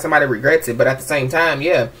 I feel like somebody regrets it. But at the same time,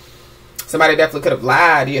 yeah, somebody definitely could have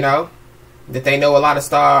lied, you know, that they know a lot of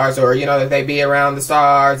stars, or, you know, that they be around the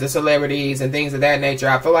stars, the celebrities, and things of that nature.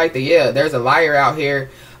 I feel like that, yeah, there's a liar out here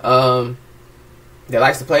that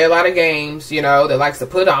likes to play a lot of games, you know, that likes to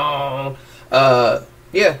put on,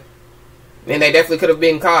 yeah. And they definitely could have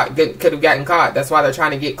been caught, could have gotten caught. That's why they're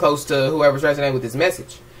trying to get close to whoever's resonating with this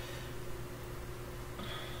message.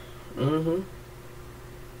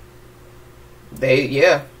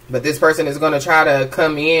 Yeah. But this person is going to try to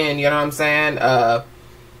come in, you know what I'm saying,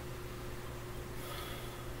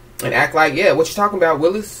 and act like, yeah, what you talking about,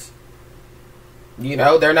 Willis? You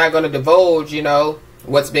know, they're not going to divulge, you know,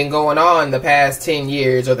 what's been going on the past 10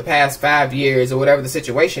 years or the past 5 years or whatever the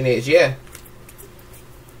situation is, yeah.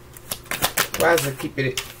 Why does it keep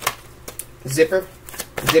it zipped up?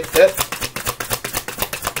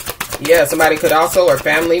 Yeah, somebody could also, or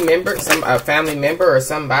family member, a family member or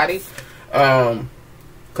somebody, could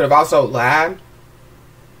have also lied.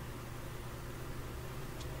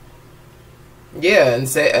 Yeah, and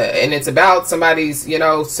say, and it's about somebody's, you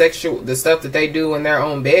know, the stuff that they do in their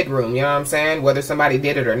own bedroom, you know what I'm saying? Whether somebody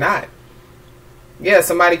did it or not. Yeah,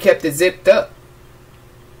 somebody kept it zipped up.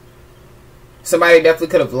 Somebody definitely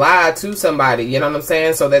could have lied to somebody, you know what I'm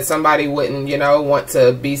saying? So that somebody wouldn't, you know, want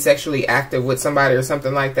to be sexually active with somebody or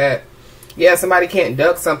something like that. Yeah, somebody can't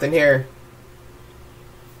duck something here.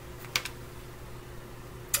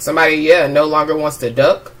 Somebody, yeah, no longer wants to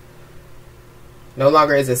duck. No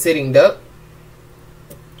longer is a sitting duck.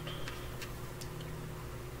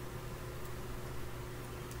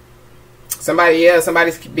 Somebody, yeah,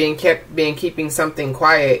 somebody's being keeping something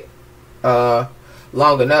quiet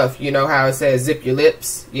long enough. You know how it says zip your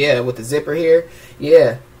lips? Yeah, with the zipper here.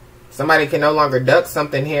 Yeah. Somebody can no longer duck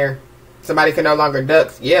something here. Somebody can no longer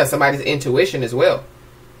duck, yeah, somebody's intuition as well.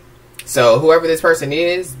 So whoever this person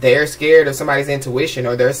is, they're scared of somebody's intuition,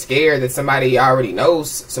 or they're scared that somebody already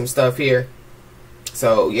knows some stuff here.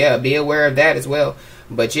 So yeah, be aware of that as well.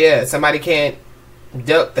 But yeah, somebody can't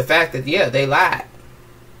duck the fact that, yeah, they lied.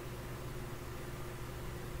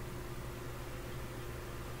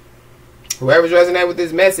 Whoever's resonating with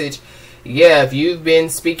this message, yeah, if you've been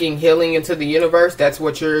speaking healing into the universe, that's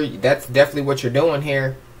definitely what you're doing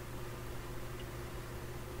here.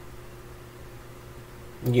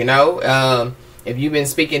 You know, if you've been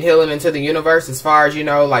speaking healing into the universe, as far as, you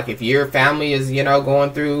know, like if your family is, you know,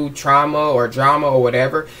 going through trauma or drama or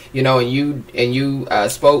whatever, you know, and you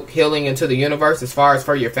spoke healing into the universe as far as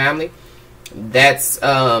for your family, that's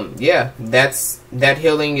yeah, that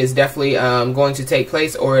healing is definitely going to take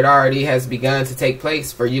place, or it already has begun to take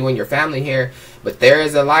place for you and your family here. But there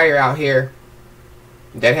is a liar out here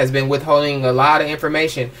that has been withholding a lot of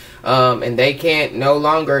information, and they can't no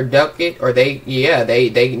longer duck it, or they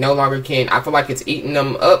no longer can. I feel like it's eating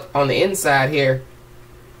them up on the inside here.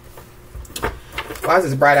 Why is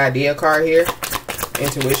this bright idea card here?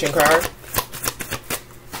 Intuition card.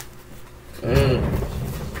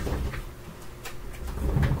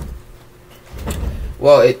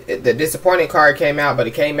 Well, the disappointed card came out, but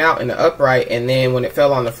it came out in the upright, and then when it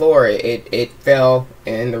fell on the floor, it fell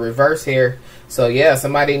in the reverse here. So yeah,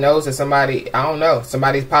 somebody knows that somebody, I don't know,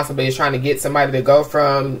 somebody possibly is trying to get somebody to go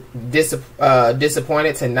from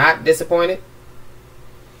disappointed to not disappointed.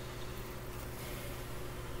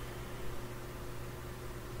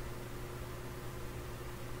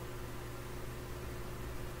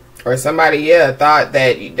 Or somebody, yeah, thought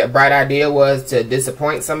that the bright idea was to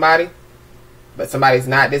disappoint somebody, but somebody's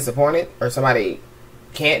not disappointed, or somebody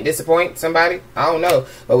can't disappoint somebody. I don't know.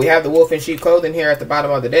 But we have the wolf in sheep clothing here at the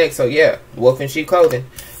bottom of the deck. So yeah, wolf in sheep clothing.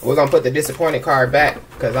 We're going to put the disappointed card back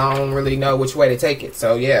because I don't really know which way to take it.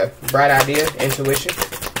 So yeah, bright idea, intuition.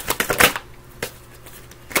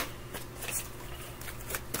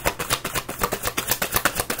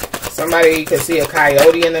 Somebody could see a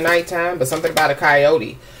coyote in the nighttime, but something about a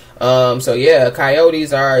coyote. So yeah,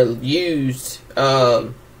 coyotes are used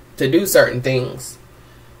to do certain things.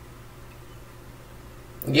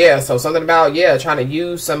 Yeah, so something about, yeah, trying to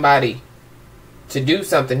use somebody to do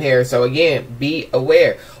something here. So again, be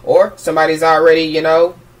aware. Or somebody's already, you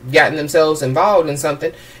know, gotten themselves involved in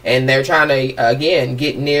something, and they're trying to, again,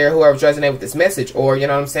 get near whoever's resonating with this message. Or, you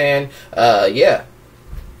know what I'm saying? Yeah.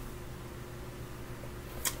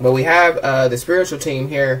 But we have the spiritual team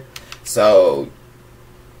here. So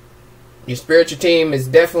your spiritual team has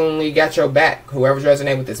definitely got your back, whoever's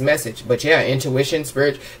resonating with this message. But yeah, intuition,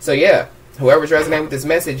 spirit. So yeah, whoever's resonating with this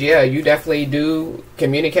message, yeah, you definitely do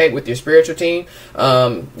communicate with your spiritual team.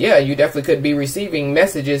 Yeah, you definitely could be receiving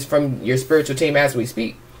messages from your spiritual team as we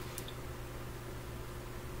speak.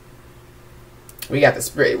 We got the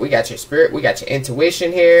spirit, we got your spirit, we got your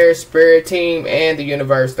intuition here, spirit team, and the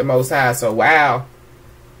universe, the Most High. So wow.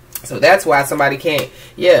 So that's why somebody can't,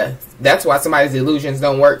 yeah, that's why somebody's illusions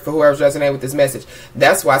don't work for whoever's resonating with this message.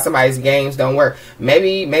 That's why somebody's games don't work.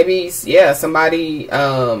 Maybe, yeah, somebody,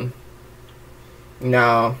 no.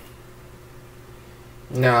 I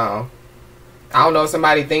don't know if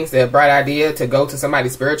somebody thinks that a bright idea to go to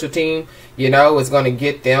somebody's spiritual team, you know, is going to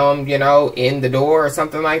get them, you know, in the door or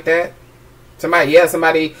something like that. Somebody, yeah,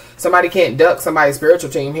 somebody can't duck somebody's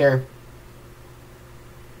spiritual team here.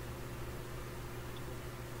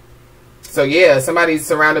 So yeah, somebody's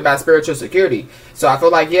surrounded by spiritual security. So I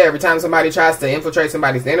feel like, yeah, every time somebody tries to infiltrate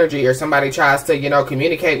somebody's energy, or somebody tries to, you know,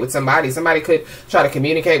 communicate with somebody, somebody could try to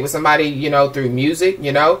communicate with somebody, you know, through music,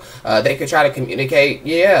 you know, they could try to communicate,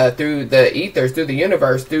 yeah, through the ethers, through the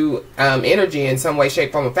universe, through energy in some way,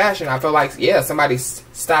 shape, form, or fashion. I feel like, yeah, somebody's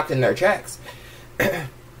stopped in their tracks.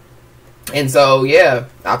 And so, yeah,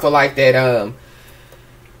 I feel like that,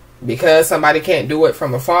 because somebody can't do it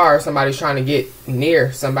from afar, somebody's trying to get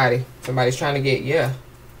near somebody. Somebody's trying to get, yeah,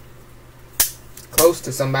 close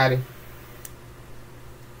to somebody.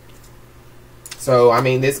 So, I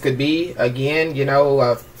mean, this could be, again, you know,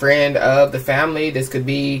 a friend of the family. This could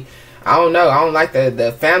be, I don't know. I don't like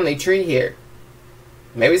the family tree here.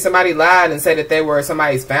 Maybe somebody lied and said that they were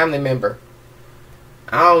somebody's family member.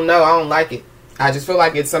 I don't know. I don't like it. I just feel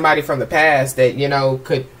like it's somebody from the past that, you know,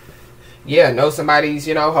 could, yeah, know somebody's,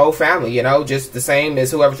 you know, whole family, you know, just the same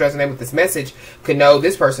as whoever's resonating with this message could know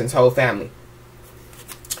this person's whole family.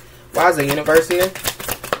 Why is the universe here?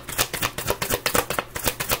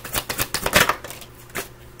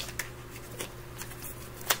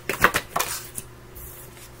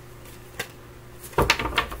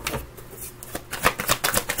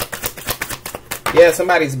 Yeah,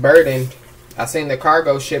 somebody's burdened. I seen the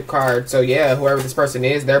cargo ship card. So yeah, whoever this person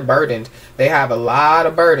is, they're burdened. They have a lot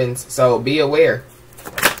of burdens. So be aware.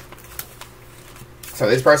 So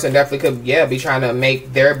this person definitely could, yeah, be trying to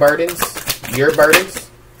make their burdens your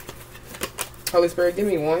burdens. Holy Spirit, give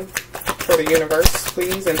me one for the universe,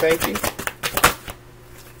 please, and thank you.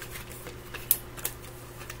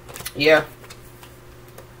 Yeah.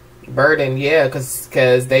 Burden, yeah, because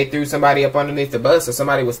they threw somebody up underneath the bus, or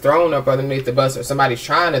somebody was thrown up underneath the bus, or somebody's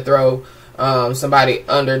trying to throw somebody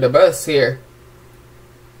under the bus here.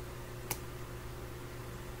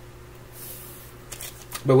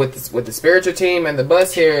 But with the spiritual team and the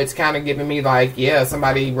bus here, it's kind of giving me like, yeah,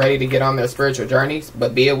 somebody ready to get on their spiritual journeys.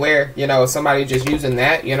 But be aware, you know, somebody just using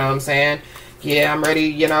that, you know what I'm saying? Yeah, I'm ready,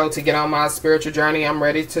 you know, to get on my spiritual journey. I'm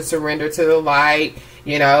ready to surrender to the light,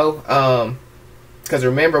 you know. Because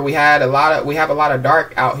remember, we have a lot of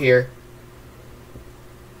dark out here.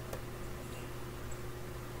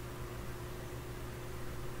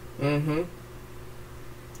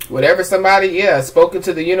 Whatever somebody, yeah, spoken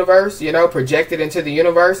to the universe, you know, projected into the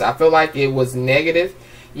universe, I feel like it was negative.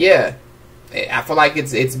 Yeah, I feel like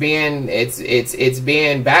it's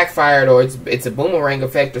being backfired, or it's a boomerang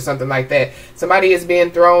effect or something like that. Somebody is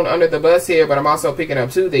being thrown under the bus here, but I'm also picking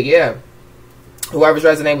up too that, yeah, whoever's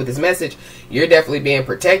resonating with this message, you're definitely being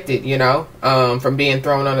protected, you know, from being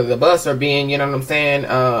thrown under the bus, or being, you know what I'm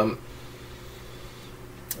saying,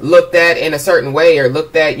 looked at in a certain way, or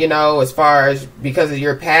looked at, you know, as far as because of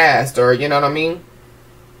your past, or, you know what I mean?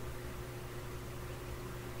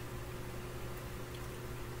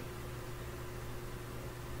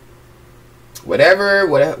 Whatever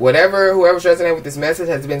whoever's resonating with this message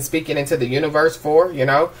has been speaking into the universe for, you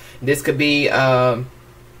know, this could be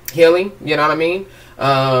healing, you know what I mean?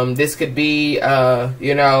 This could be,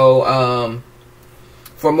 you know,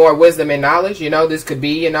 for more wisdom and knowledge, you know, this could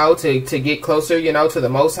be, you know, to get closer, you know, to the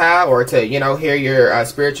Most High, or to, you know, hear your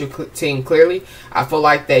spiritual team clearly. I feel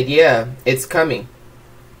like that, yeah, it's coming.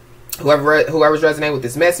 Whoever's resonating with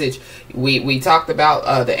this message, we talked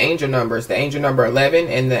about the angel numbers, the angel number 11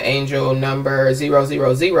 and the angel number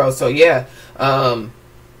 000. So yeah,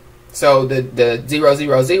 so the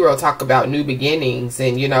 000 talk about new beginnings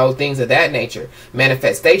and, you know, things of that nature,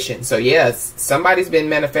 manifestation. So yeah, somebody's been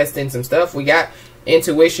manifesting some stuff. We got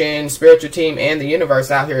intuition, spiritual team, and the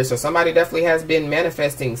universe out here. So somebody definitely has been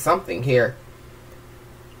manifesting something here.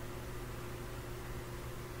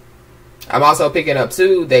 I'm also picking up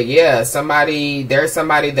too that, yeah, there's somebody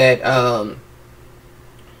that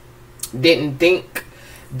didn't think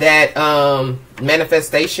that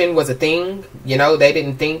manifestation was a thing. You know, they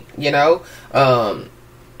didn't think, you know,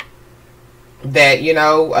 that, you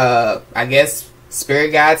know, I guess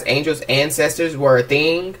spirit guides, angels, ancestors were a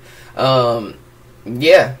thing.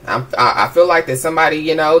 Yeah, I feel like that somebody,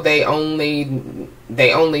 you know, they only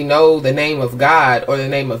know the name of God or the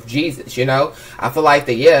name of Jesus, you know. I feel like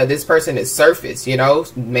that, yeah, this person is surface, you know.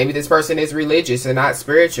 Maybe this person is religious and not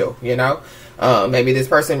spiritual, you know. Maybe this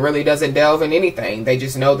person really doesn't delve in anything. They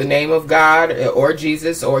just know the name of God or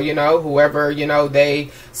Jesus, or, you know, whoever, you know,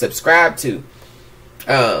 they subscribe to.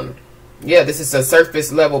 Yeah, this is a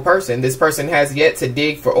surface level person. This person has yet to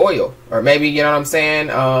dig for oil. Or maybe, you know what I'm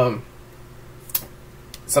saying,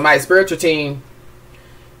 somebody's spiritual team,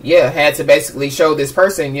 yeah, had to basically show this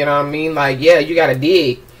person, you know what I mean, like, yeah, you gotta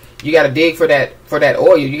dig. You gotta dig for that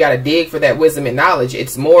oil. You gotta dig for that wisdom and knowledge.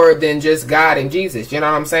 It's more than just God and Jesus, you know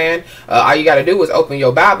what I'm saying? All you gotta do is open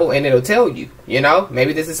your Bible and it'll tell you, you know.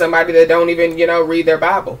 Maybe this is somebody that don't even, you know, read their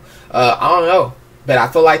Bible. I don't know. But I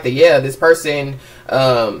feel like that, yeah, this person,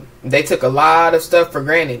 they took a lot of stuff for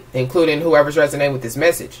granted, including whoever's resonating with this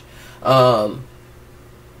message. And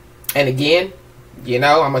again, you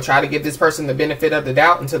know, I'm going to try to give this person the benefit of the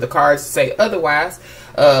doubt until the cards say otherwise.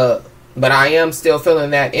 But I am still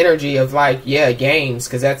feeling that energy of, like, yeah, games,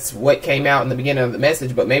 because that's what came out in the beginning of the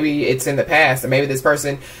message. But maybe it's in the past, and maybe this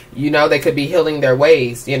person, you know, they could be healing their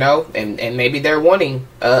ways, you know, and maybe they're wanting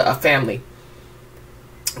a family.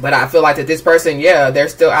 But I feel like that this person, yeah, they're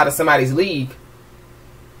still out of somebody's league.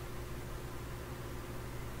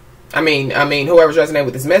 I mean, whoever's resonating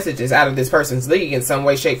with this message is out of this person's league in some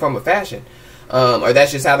way, shape, form, or fashion. Or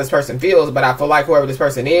that's just how this person feels. But I feel like whoever this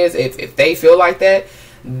person is, if they feel like that,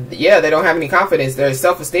 yeah, they don't have any confidence. Their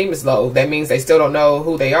self-esteem is low. That means they still don't know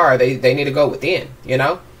who they are. They need to go within, you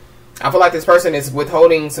know? I feel like this person is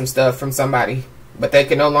withholding some stuff from somebody, but they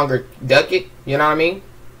can no longer duck it, you know what I mean?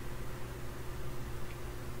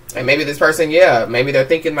 And maybe this person, yeah, maybe they're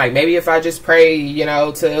thinking, like, maybe if I just pray, you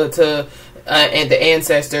know, to and the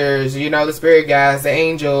ancestors, you know, the spirit guides, the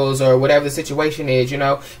angels, or whatever the situation is, you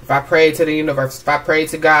know, if I pray to the universe, if I pray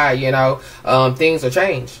to God, you know, things will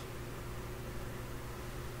change.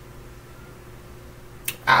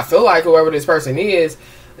 I feel like whoever this person is,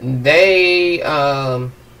 they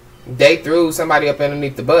threw somebody up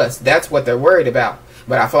underneath the bus. That's what they're worried about.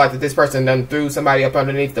 But I feel like that this person done threw somebody up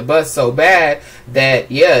underneath the bus so bad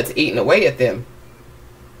that, yeah, it's eating away at them.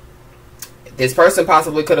 this person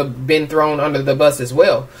possibly could have been thrown under the bus as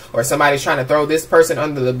well. Or somebody's trying to throw this person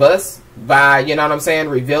under the bus by, you know what I'm saying,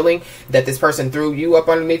 revealing that this person threw you up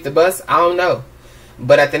underneath the bus. I don't know.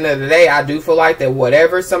 But at the end of the day, I do feel like that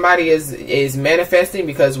whatever somebody is manifesting,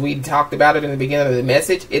 because we talked about it in the beginning of the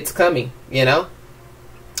message, it's coming, you know.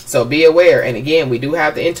 So be aware. And again, we do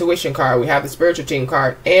have the intuition card, we have the spiritual team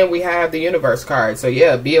card, and we have the universe card. So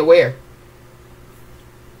yeah, be aware.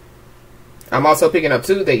 I'm also picking up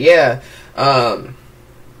too that, yeah,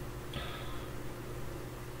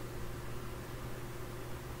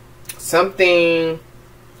 something,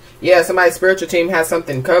 yeah, somebody's spiritual team has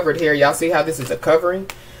something covered here. Y'all see how this is a covering?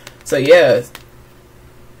 So yeah,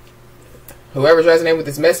 whoever's resonating with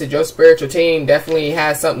this message, your spiritual team definitely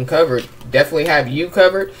has something covered. Definitely have you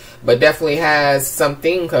covered, but definitely has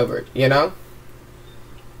something covered, you know?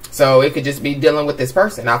 So it could just be dealing with this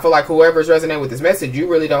person. I feel like whoever's resonating with this message,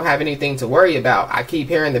 you really don't have anything to worry about. I keep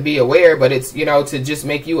hearing to be aware, but it's, you know, to just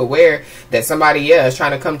make you aware that somebody, yeah, is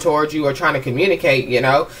trying to come towards you or trying to communicate, you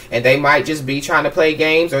know, and they might just be trying to play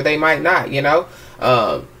games, or they might not, you know.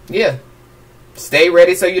 Yeah. Stay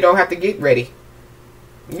ready so you don't have to get ready.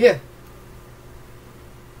 Yeah.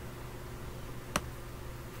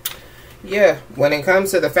 Yeah, when it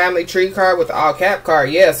comes to the family tree card with the all cap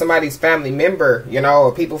card, yeah, somebody's family member, you know,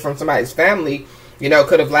 or people from somebody's family, you know,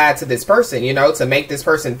 could have lied to this person, you know, to make this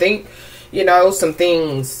person think, you know, some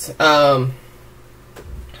things about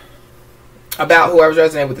whoever's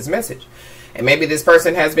resonating with this message. And maybe this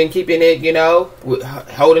person has been keeping it, you know,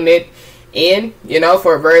 holding it in, you know,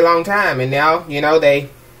 for a very long time. And now, you know,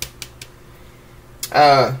 they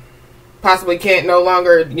possibly can't no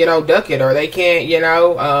longer, you know, duck it, or they can't, you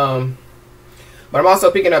know, but I'm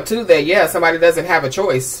also picking up too that, yeah, somebody doesn't have a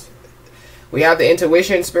choice. We have the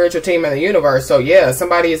intuition, spiritual team, and the universe. So yeah,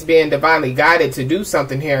 somebody is being divinely guided to do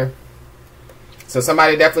something here. So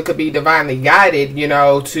somebody definitely could be divinely guided, you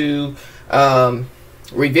know, to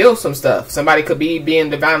reveal some stuff. Somebody could be being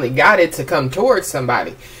divinely guided to come towards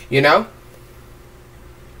somebody, you know.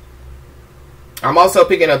 I'm also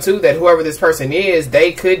picking up too that whoever this person is,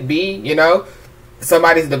 they could be, you know,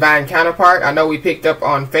 somebody's divine counterpart. I know we picked up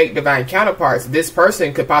on fake divine counterparts. This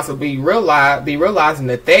person could possibly be realizing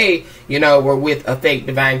that they, you know, were with a fake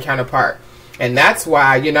divine counterpart. And that's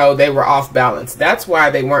why, you know, they were off balance. That's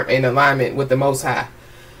why they weren't in alignment with the Most High.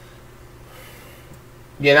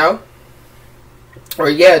 You know? Or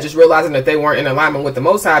yeah, just realizing that they weren't in alignment with the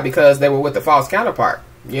Most High because they were with the false counterpart,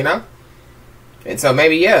 you know? And so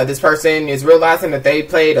maybe, yeah, this person is realizing that they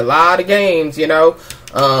played a lot of games, you know,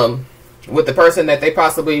 with the person that they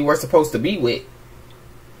possibly were supposed to be with.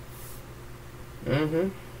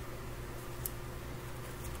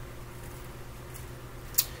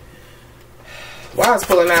 Why is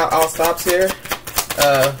pulling out all stops here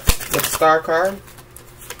with the star card?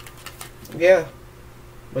 Yeah,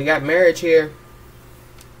 we got marriage here.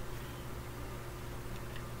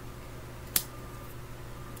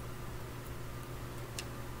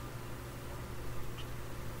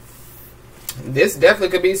 This definitely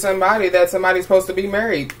could be somebody that somebody's supposed to be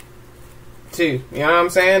married to. You know what I'm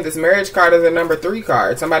saying? This marriage card is a number 3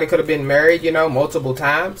 card. Somebody could have been married, you know, multiple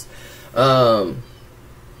times. Yeah,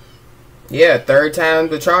 3rd time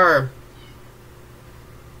the charm.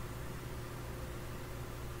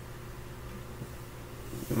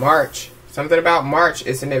 March. Something about March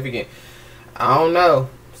is significant. I don't know.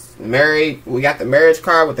 Married. We got the marriage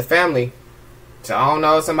card with the family. So I don't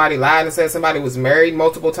know if somebody lied and said somebody was married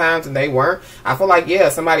multiple times and they weren't. I feel like, yeah,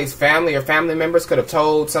 somebody's family or family members could have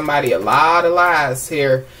told somebody a lot of lies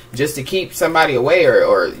here just to keep somebody away,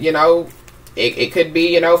 or you know, it could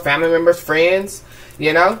be, you know, family members, friends,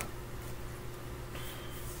 you know.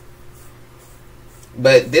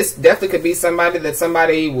 But this definitely could be somebody that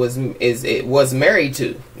somebody was married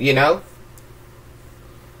to, you know.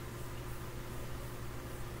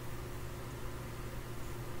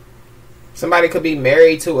 Somebody could be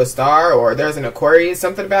married to a star, or there's an Aquarius.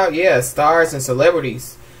 Something about, yeah, stars and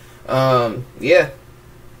celebrities. Yeah.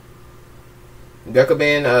 There could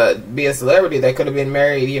be a celebrity that could have been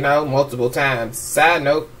married, you know, multiple times. Side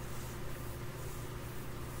note.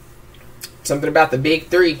 Something about the big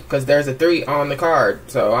 3, because there's a 3 on the card.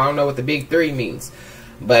 So I don't know what the big 3 means.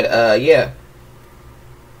 But, yeah.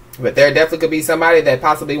 But there definitely could be somebody that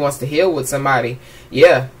possibly wants to heal with somebody.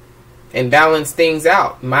 Yeah. And balance things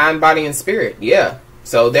out, mind, body, and spirit. Yeah.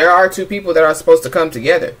 So there are 2 people that are supposed to come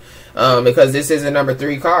together, because this is a number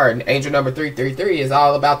 3 card. Angel number 333 is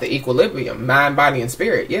all about the equilibrium, mind, body, and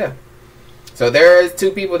spirit. Yeah. So there is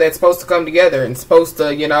 2 people that's supposed to come together and supposed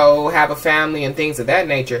to, you know, have a family and things of that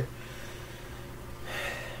nature.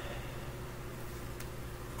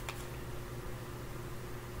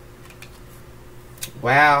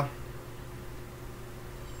 Wow.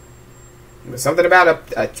 Something about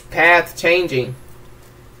a path changing.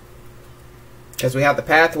 Because we have the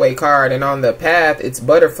pathway card, and on the path, it's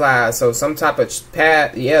butterflies. So some type of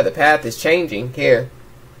path, yeah, the path is changing here.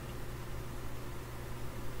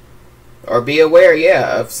 Or be aware,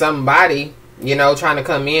 yeah, of somebody, you know, trying to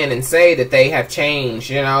come in and say that they have changed,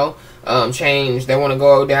 you know, changed. They want to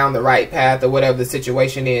go down the right path or whatever the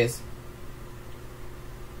situation is.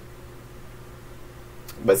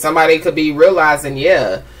 But somebody could be realizing,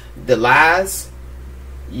 yeah, the lies,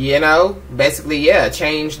 you know, basically, yeah,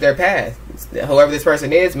 change their path. Whoever this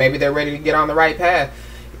person is, maybe they're ready to get on the right path.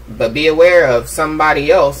 But be aware of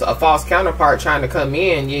somebody else, a false counterpart trying to come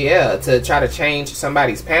in, yeah, to try to change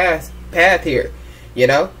somebody's path here, you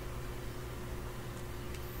know.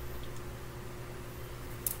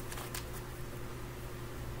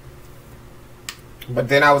 But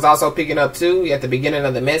then I was also picking up too at the beginning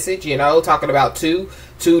of the message, you know, talking about two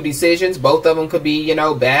decisions. Both of them could be, you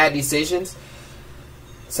know, bad decisions.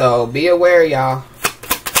 So be aware, y'all.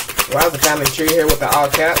 Well, the family tree here with the all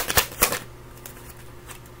cap.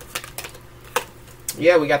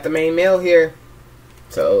 Yeah, we got the main male here.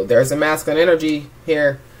 So there's a masculine energy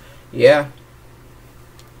here. Yeah.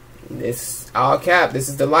 This all cap. This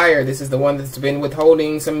is the liar. This is the one that's been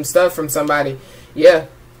withholding some stuff from somebody. Yeah.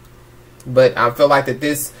 But I feel like that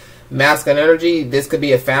this masculine energy, this could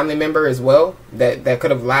be a family member as well that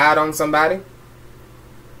could have lied on somebody.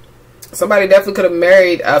 Somebody definitely could have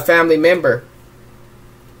married a family member.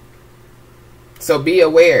 So be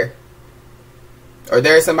aware. Or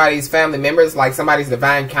there's somebody's family members, like somebody's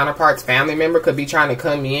divine counterpart's family member could be trying to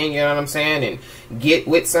come in, you know what I'm saying, and get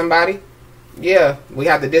with somebody. Yeah, we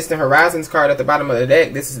have the Distant Horizons card at the bottom of the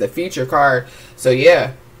deck. This is the future card. So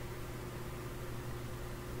yeah.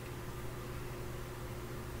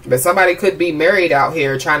 But somebody could be married out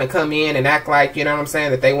here trying to come in and act like, you know what I'm saying,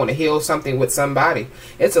 that they want to heal something with somebody.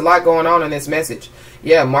 It's a lot going on in this message.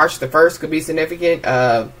 Yeah, March the 1st could be significant.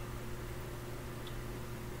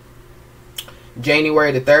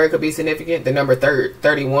 January the 3rd could be significant. The number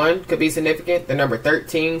 31 could be significant. The number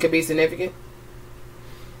 13 could be significant.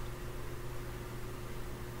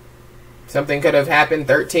 Something could have happened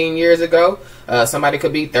 13 years ago. Somebody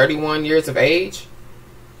could be 31 years of age.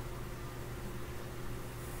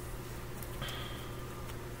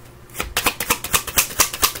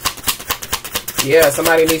 Yeah,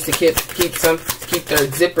 somebody needs to keep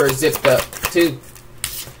their zipper zipped up too.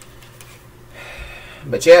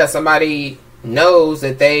 But yeah, somebody knows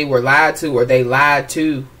that they were lied to, or they lied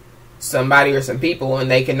to somebody or some people, and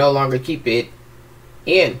they can no longer keep it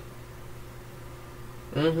in.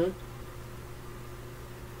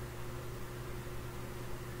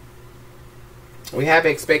 We have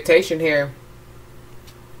expectation here.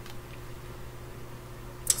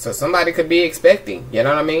 So somebody could be expecting, you know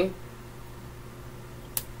what I mean?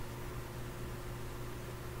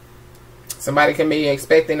 Somebody can be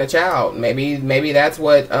expecting a child. Maybe that's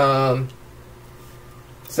what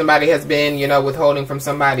somebody has been, you know, withholding from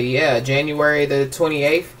somebody. Yeah, January the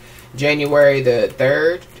 28th, January the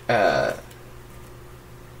 3rd,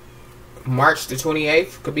 March the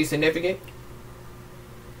 28th could be significant.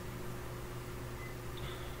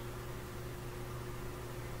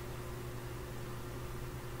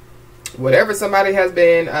 Whatever somebody has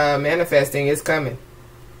been manifesting is coming.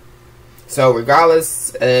 So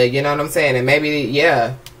regardless, you know what I'm saying? And maybe,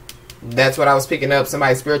 yeah, that's what I was picking up.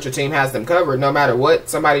 Somebody's spiritual team has them covered. No matter what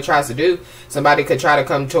somebody tries to do, somebody could try to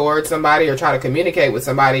come towards somebody or try to communicate with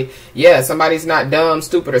somebody. Yeah, somebody's not dumb,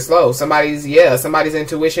 stupid, or slow. Somebody's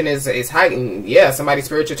intuition is heightened. Yeah, somebody's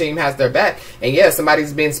spiritual team has their back. And yeah,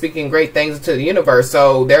 somebody's been speaking great things to the universe.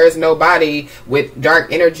 So there is nobody with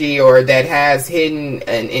dark energy or that has hidden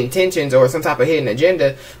intentions or some type of hidden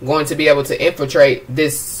agenda going to be able to infiltrate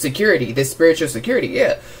this security, this spiritual security.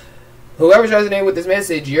 Yeah. Whoever's resonating with this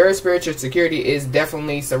message, your spiritual security is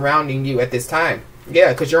definitely surrounding you at this time.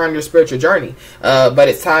 Yeah, because you're on your spiritual journey. But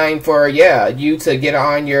it's time for, yeah, you to get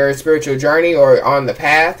on your spiritual journey or on the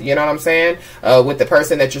path, you know what I'm saying, with the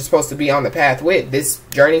person that you're supposed to be on the path with. This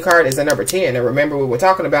journey card is a number 10. And remember, we were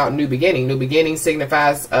talking about new beginning. New beginning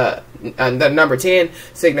signifies, the number 10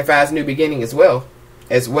 signifies new beginning as well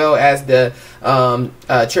as the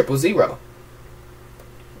 000.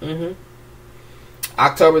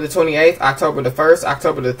 October the 28th, October the 1st,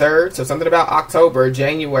 October the 3rd. So something about October,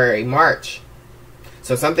 January, March.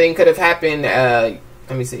 So something could have happened, let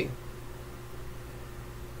me see.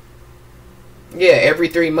 Yeah, every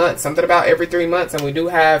 3 months. Something about every 3 months. And we do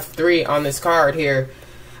have 3 on this card here.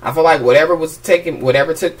 I feel like whatever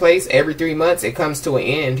took place every 3 months, it comes to an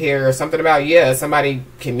end here. Or something about, yeah, somebody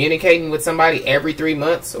communicating with somebody every 3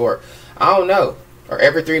 months. Or, I don't know. Or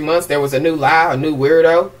every 3 months there was a new lie, a new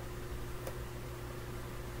weirdo.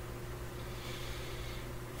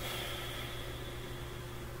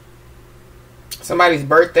 Somebody's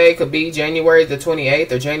birthday could be January the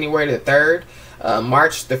 28th or January the 3rd,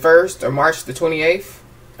 March the 1st or March the 28th,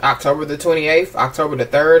 October the 28th, October the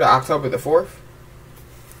 3rd, or October the 4th.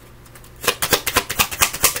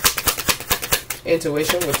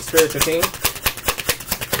 Intuition with the spiritual team.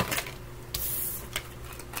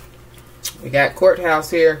 We got courthouse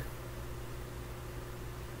here.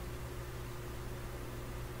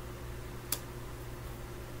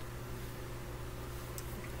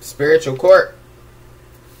 Spiritual court.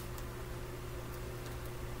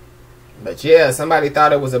 But yeah, somebody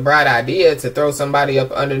thought it was a bright idea to throw somebody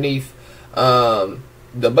up underneath the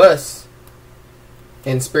bus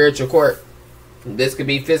in spiritual court. This could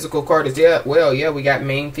be physical court as well. Yeah, we got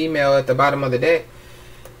main female at the bottom of the deck.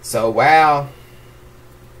 So, wow.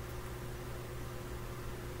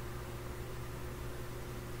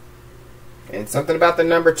 And something about the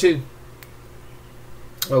number 2.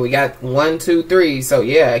 Well, we got 1, 2, 3. So,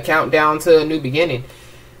 yeah, a countdown to a new beginning.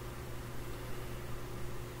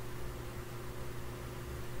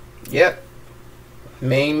 Yep.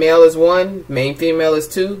 Main male is 1. Main female is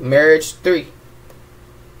 2. Marriage 3.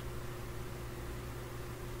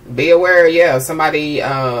 Be aware, yeah, somebody,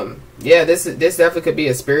 yeah, this definitely could be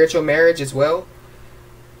a spiritual marriage as well.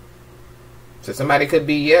 So somebody could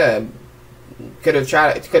be, yeah, could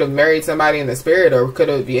have married somebody in the spirit, or could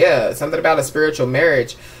have, yeah, something about a spiritual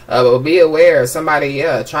marriage. But be aware, somebody,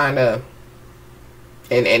 yeah, trying to,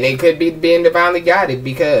 and it could be being divinely guided,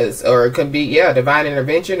 because, or it could be, yeah, divine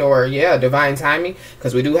intervention, or yeah, divine timing,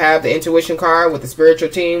 because we do have the intuition card with the spiritual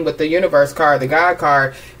team, with the universe card, the God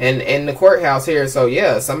card, and the courthouse here. So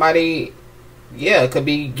yeah, somebody, yeah, could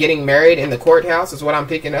be getting married in the courthouse is what I'm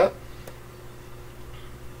picking up.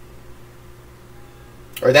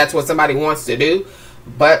 Or that's what somebody wants to do.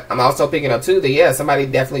 But I'm also picking up too that, yeah, somebody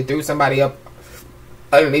definitely threw somebody up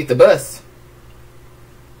underneath the bus.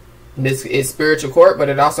 This is spiritual court, but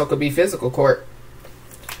it also could be physical court.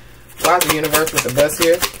 Why is the universe with the bus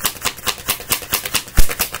here?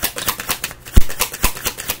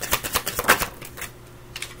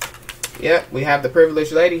 Yep, we have the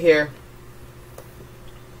privileged lady here.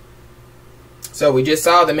 So we just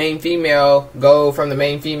saw the main female go from the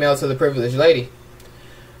main female to the privileged lady.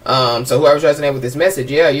 So whoever's resonating with this message,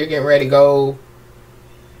 yeah, you're getting ready to go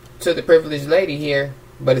to the privileged lady here.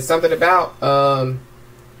 But it's something about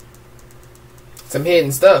some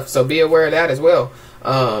hidden stuff, so be aware of that as well.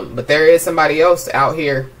 But there is somebody else out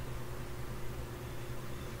here.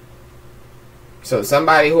 So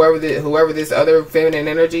somebody, whoever this other feminine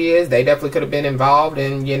energy is, they definitely could have been involved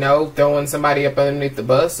in, you know, throwing somebody up underneath the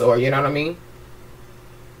bus, or you know what I mean.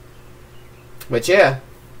 But yeah,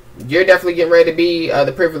 you're definitely getting ready to be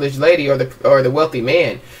the privileged lady, or the wealthy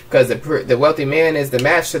man, because the wealthy man is the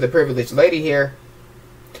match to the privileged lady here.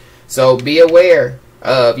 So be aware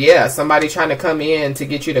of, yeah, somebody trying to come in to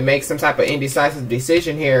get you to make some type of indecisive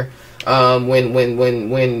decision here, when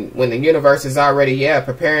the universe is already, yeah,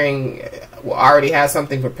 preparing, already has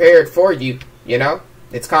something prepared for you. You know,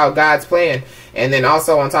 it's called God's plan. And then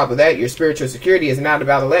also on top of that, your spiritual security is not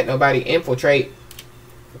about to let nobody infiltrate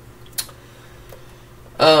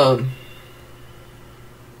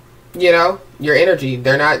you know, your energy.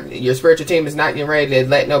 They're not, your spiritual team is not getting ready to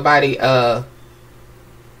let nobody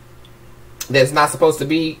that's not supposed to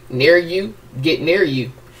be near you get near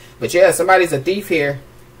you. But yeah, somebody's a thief here.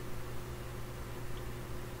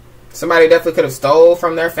 Somebody definitely could have stole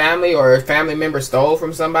from their family, or a family member stole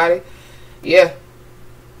from somebody. Yeah.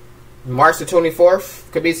 March the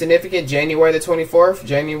 24th could be significant. January the 24th.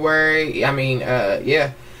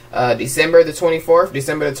 December the 24th.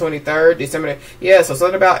 December the 23rd. Yeah, so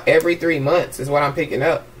something about every 3 months is what I'm picking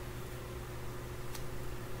up.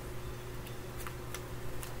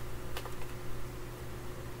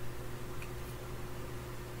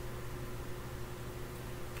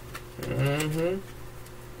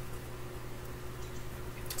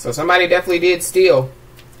 So somebody definitely did steal.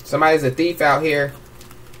 Somebody's a thief out here.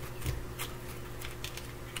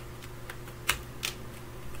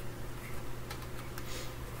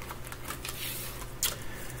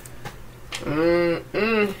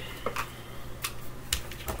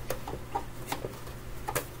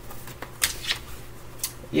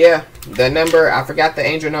 Yeah, the number, I forgot the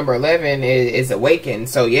angel number 11 is awakened.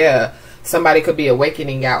 So yeah, somebody could be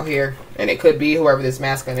awakening out here, and it could be whoever this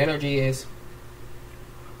masculine energy is.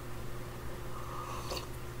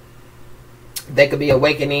 They could be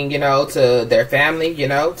awakening, you know, to their family, you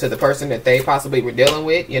know, to the person that they possibly were dealing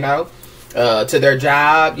with, you know. to their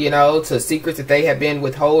job, you know, to secrets that they have been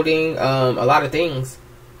withholding, a lot of things.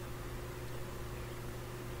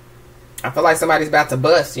 I feel like somebody's about to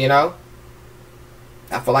bust, you know.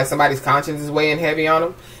 I feel like somebody's conscience is weighing heavy on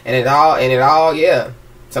them, and it all, yeah.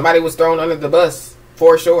 Somebody was thrown under the bus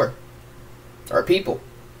for sure, or people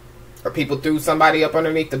threw somebody up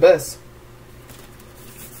underneath the bus.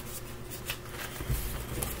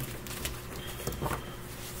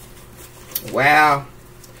 Wow,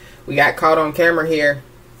 we got caught on camera here.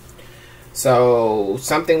 So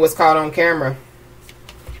something was caught on camera.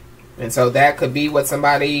 And so that could be what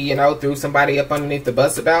somebody, you know, threw somebody up underneath the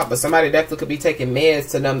bus about. But somebody definitely could be taking meds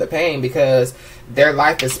to numb the pain because their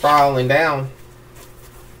life is spiraling down.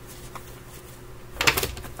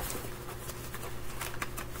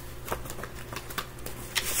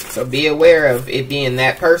 So be aware of it being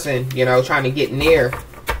that person, you know, trying to get near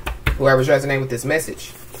whoever's resonating with this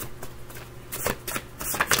message.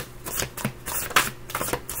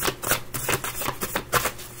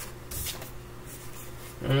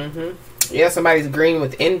 Yeah, somebody's green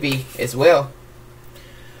with envy as well.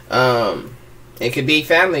 It could be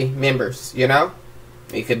family members, you know.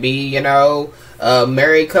 It could be, you know, a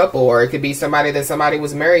married couple, or it could be somebody that somebody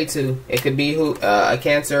was married to. It could be a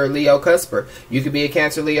Cancer Leo cusper. You could be a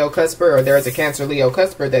Cancer Leo cusper, or there's a Cancer Leo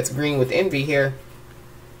cusper that's green with envy here.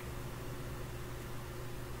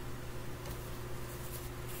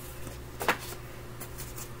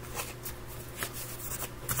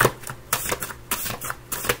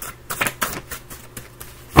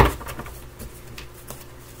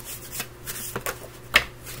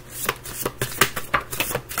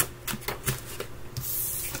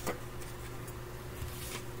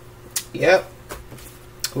 Yep.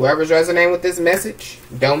 Whoever's resonating with this message,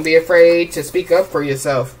 don't be afraid to speak up for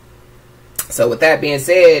yourself. So with that being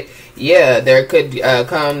said, yeah, there could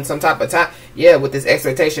come some type of time. Yeah, with this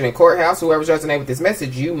expectation in courthouse, whoever's resonating with this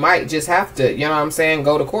message, you might just have to, you know what I'm saying,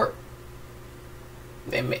 go to court.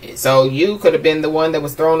 So you could have been the one that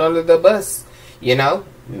was thrown under the bus, you know.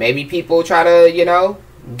 Maybe people try to, you know,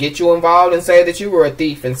 get you involved and say that you were a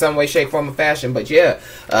thief in some way, shape, form, or fashion. But yeah,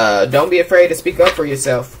 don't be afraid to speak up for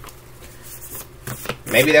yourself.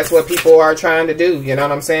 Maybe that's what people are trying to do, you know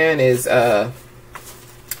what I'm saying, is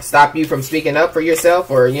stop you from speaking up for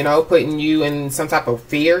yourself, or, you know, putting you in some type of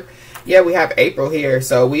fear. Yeah, we have April here,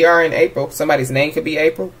 so we are in April. Somebody's name could be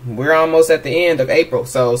April. We're almost at the end of April,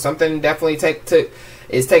 so something definitely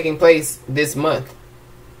is taking place this month.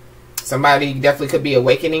 Somebody definitely could be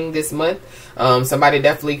awakening this month. Somebody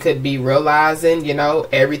definitely could be realizing, you know,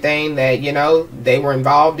 everything that, you know, they were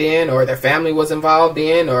involved in, or their family was involved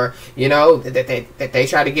in, or, you know, that they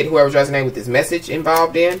try to get whoever's resonating with this message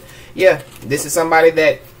involved in. Yeah, this is somebody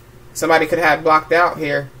that somebody could have blocked out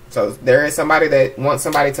here. So there is somebody that wants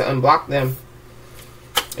somebody to unblock them.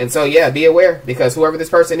 And so, yeah, be aware, because whoever this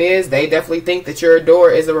person is, they definitely think that your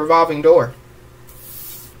door is a revolving door.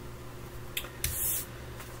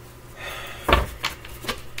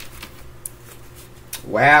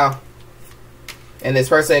 Wow. And this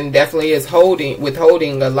person definitely is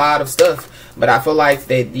withholding a lot of stuff. But I feel like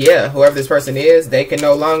that, yeah, whoever this person is, they can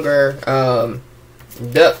no longer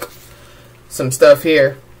duck some stuff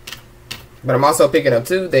here. But I'm also picking up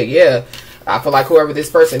too that, yeah, I feel like whoever this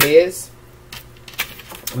person is,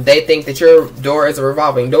 they think that your door is a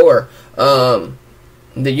revolving door. The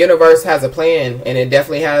universe has a plan, and it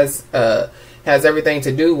definitely has everything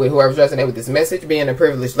to do with whoever's resonating with this message, being a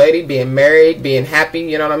privileged lady, being married, being happy,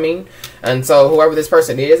 you know what I mean? And so whoever this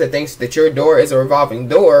person is that thinks that your door is a revolving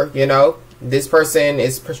door, you know, this person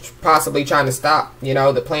is possibly trying to stop, you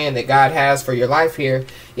know, the plan that God has for your life here.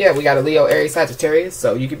 Yeah, we got a Leo, Aries, Sagittarius.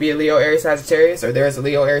 So you could be a Leo, Aries, Sagittarius, or there's a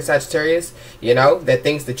Leo, Aries, Sagittarius, you know, that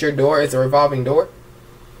thinks that your door is a revolving door.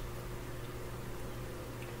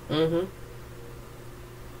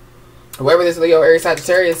 Whoever this Leo, Aries,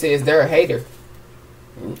 Sagittarius is, they're a hater.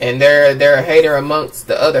 And they're a hater amongst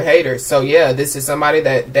the other haters. So yeah, this is somebody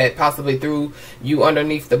that possibly threw you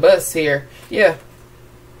underneath the bus here. Yeah.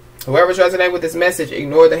 Whoever's resonating with this message,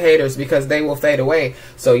 ignore the haters, because they will fade away.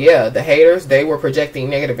 So yeah, the haters, they were projecting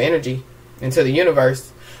negative energy into the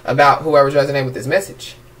universe about whoever's resonating with this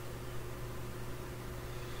message.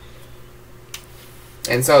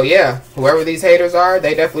 And so yeah, whoever these haters are,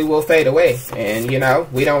 they definitely will fade away. And you know,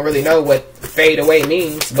 we don't really know what fade away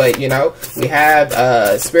means, but you know, we have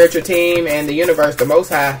a spiritual team and the universe, the Most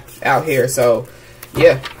High, out here. So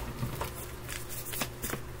yeah.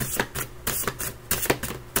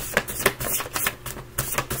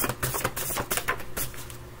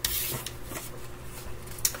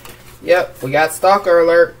 Yep, we got stalker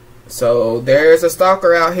alert. So there's a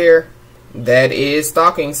stalker out here that is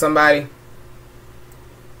stalking somebody.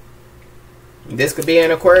 This could be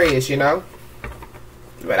an Aquarius, you know.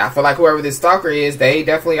 But I feel like whoever this stalker is, they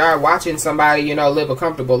definitely are watching somebody, you know, live a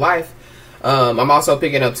comfortable life. I'm also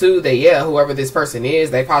picking up too that, yeah, whoever this person is,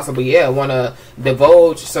 they possibly, yeah, want to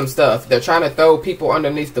divulge some stuff. They're trying to throw people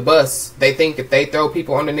underneath the bus. They think if they throw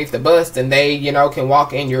people underneath the bus, then they, you know, can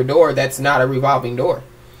walk in your door. That's not a revolving door.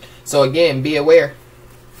 So again, be aware.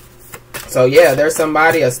 So yeah, there's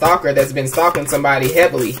somebody, a stalker, that's been stalking somebody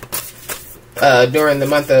heavily during the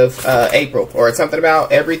month of April, or something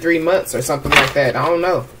about every 3 months or something like that. I don't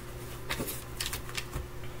know.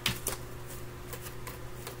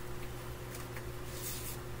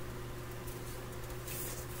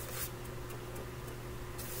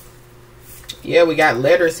 Yeah, we got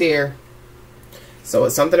letters here. So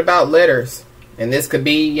it's something about letters. And this could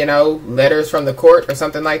be, you know, letters from the court or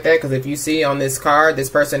something like that. Because if you see on this card, this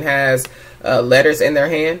person has letters in their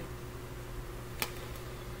hand.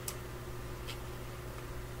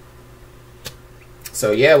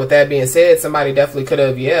 So yeah, with that being said, somebody definitely could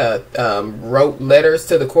have, yeah, wrote letters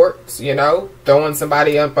to the courts, you know, throwing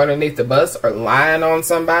somebody up underneath the bus or lying on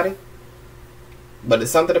somebody. But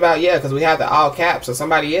it's something about, yeah, because we have the all caps. So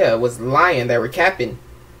somebody, yeah, was lying. They were capping.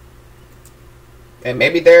 And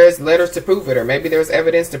maybe there's letters to prove it, or maybe there's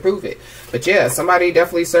evidence to prove it. But yeah, somebody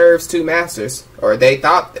definitely serves two masters, or they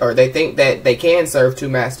thought, or they think that they can serve two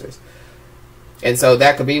masters. And so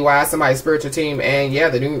that could be why somebody's spiritual team, and yeah,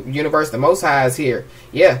 the new universe, the Most High, is here.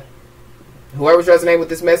 Yeah. Whoever's resonating with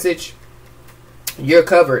this message, you're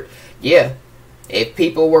covered. Yeah. If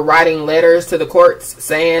people were writing letters to the courts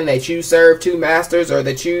saying that you serve two masters, or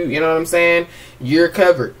that you know what I'm saying, you're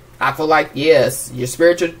covered. I feel like, yes, your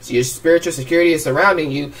spiritual security is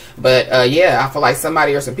surrounding you. But yeah, I feel like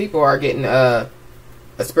somebody or some people are getting a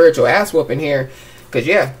spiritual ass whooping here. Because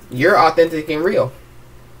yeah, you're authentic and real.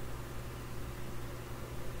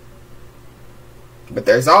 But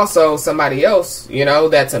there's also somebody else, you know,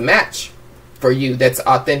 that's a match for you, that's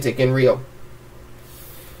authentic and real.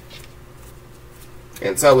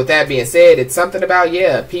 And so with that being said, it's something about,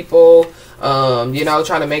 yeah, people, you know,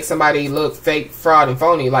 trying to make somebody look fake, fraud, and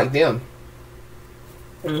phony like them.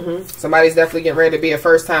 Somebody's definitely getting ready to be a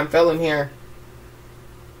first-time felon here.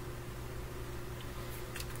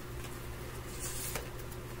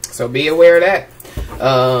 So be aware of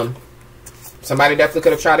that. Somebody definitely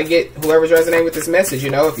could have tried to get whoever's resonating with this message, you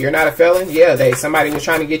know, if you're not a felon, yeah, somebody was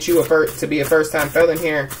trying to get you to be a first-time felon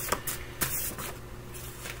here.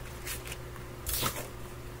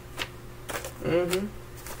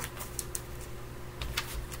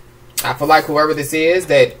 I feel like whoever this is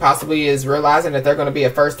that possibly is realizing that they're going to be a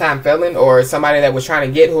first-time felon, or somebody that was trying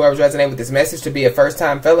to get whoever's resonating with this message to be a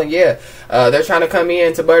first-time felon, yeah, they're trying to come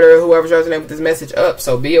in to butter whoever's resonating with this message up.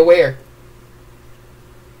 So be aware.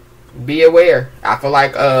 Be aware. I feel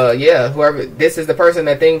like, yeah, whoever, this is the person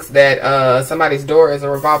that thinks that somebody's door is a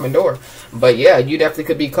revolving door. But yeah, you definitely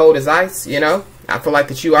could be cold as ice, you know. I feel like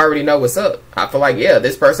that you already know what's up. I feel like, yeah,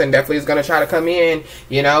 this person definitely is going to try to come in,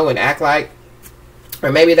 you know, and act like,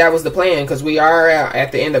 or maybe that was the plan, because we are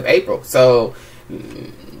at the end of April. So,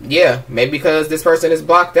 yeah, maybe because this person is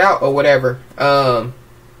blocked out or whatever.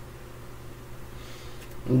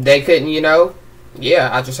 They couldn't, you know. Yeah,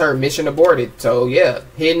 I just heard mission aborted. So, yeah,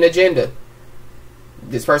 hidden agenda.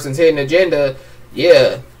 This person's hidden agenda,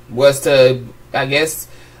 yeah, was to, I guess,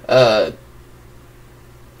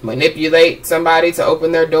 manipulate somebody to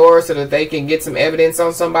open their door so that they can get some evidence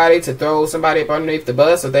on somebody to throw somebody up underneath the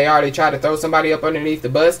bus. Or they already tried to throw somebody up underneath the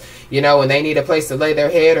bus, you know, and they need a place to lay their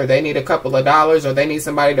head, or they need a couple of dollars, or they need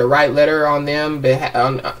somebody to write letter on them,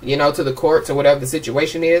 you know, to the courts or whatever the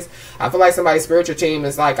situation is. I feel like somebody's spiritual team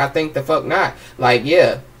is like, I think the fuck not. Like,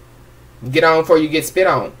 yeah, get on before you get spit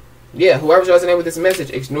on. Yeah, whoever's resonating with this message,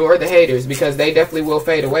 ignore the haters, because they definitely will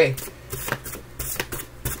fade away.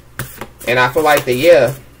 And I feel like that,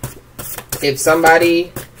 yeah, if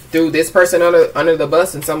somebody threw this person under the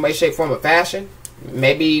bus in some way, shape, form, or fashion,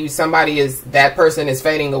 maybe that person is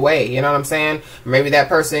fading away, you know what I'm saying? Maybe that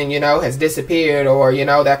person, you know, has disappeared, or, you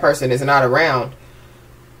know, that person is not around.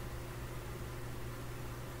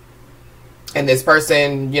 And this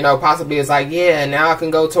person, you know, possibly is like, yeah, now I can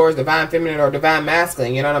go towards divine feminine or divine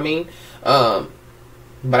masculine, you know what I mean?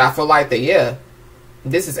 But I feel like that, yeah,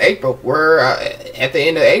 this is April. We're at the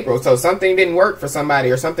end of April. So something didn't work for somebody,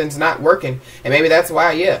 or something's not working. And maybe that's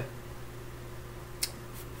why, yeah,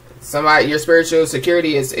 your spiritual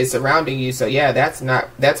security is surrounding you. So yeah, that's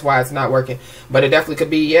why it's not working. But it definitely could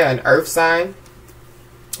be, yeah, an earth sign,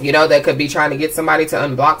 you know, that could be trying to get somebody to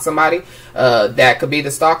unblock somebody. That could be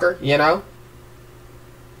the stalker, you know.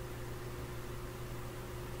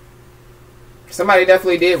 Somebody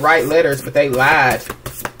definitely did write letters, but they lied.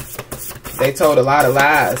 They told a lot of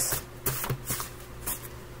lies.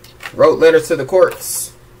 wrote letters to the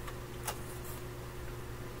courts.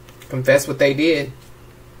 Confess what they did.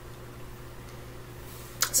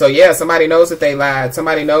 So yeah, somebody knows that they lied.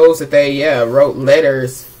 Somebody knows that they, yeah, wrote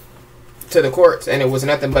letters to the courts, and it was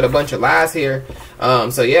nothing but a bunch of lies here.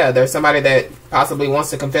 So yeah, there's somebody that possibly wants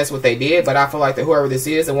to confess what they did, but I feel like that whoever this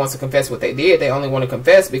is that wants to confess what they did, they only want to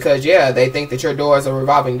confess because, yeah, they think that your door is a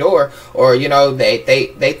revolving door, or, you know, they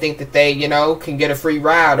think that they, you know, can get a free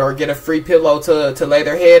ride or get a free pillow to lay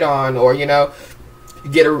their head on, or, you know,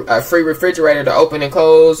 get a free refrigerator to open and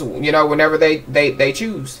close, you know, whenever they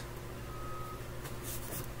choose.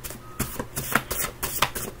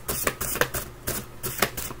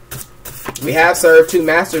 We have served two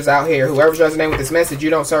masters out here. Whoever's resonating with this message, you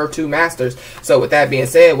don't serve two masters. So with that being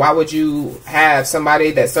said, why would you have somebody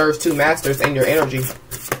that serves two masters in your energy?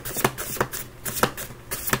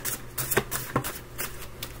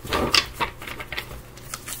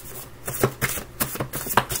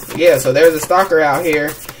 Yeah, so there's a stalker out here,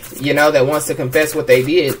 you know, that wants to confess what they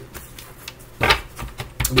did.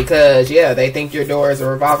 Because, yeah, they think your door is a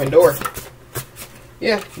revolving door.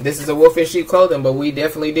 Yeah, this is a wolf in sheep clothing, but we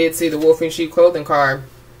definitely did see the wolf in sheep clothing card.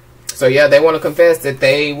 So yeah, they want to confess that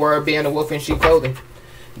they were being a wolf in sheep clothing.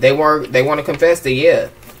 They want to confess that, yeah,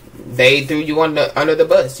 they threw you under the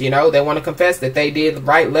bus, you know. They want to confess that they did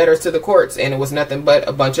write letters to the courts and it was nothing but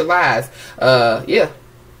a bunch of lies. Yeah.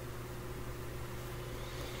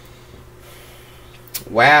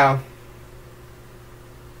 Wow.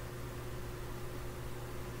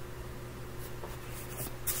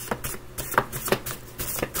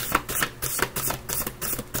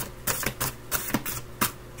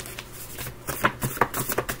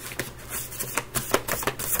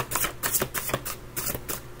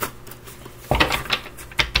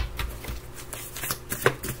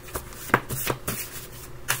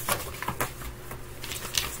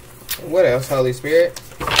 What else, Holy Spirit?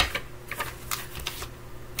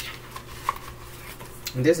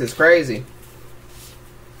 This is crazy.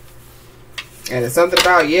 And it's something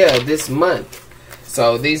about, yeah, this month.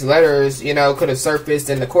 So these letters, you know, could have surfaced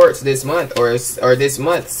in the courts this month, or this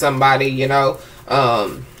month somebody, you know,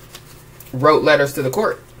 wrote letters to the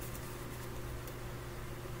court.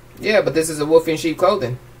 Yeah, but this is a wolf in sheep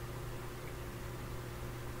clothing.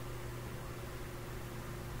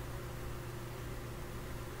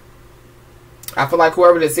 I feel like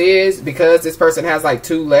whoever this is, because this person has like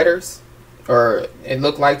two letters, or it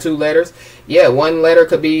looked like two letters. Yeah, one letter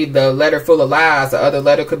could be the letter full of lies. The other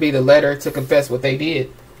letter could be the letter to confess what they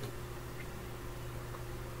did.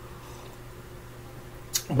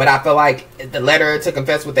 But I feel like the letter to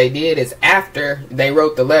confess what they did is after they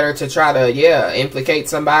wrote the letter to try to, yeah, implicate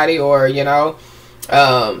somebody, or, you know,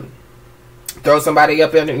 throw somebody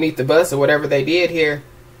up underneath the bus or whatever they did here.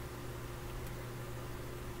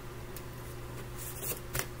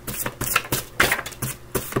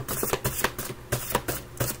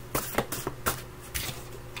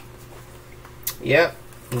 Yep,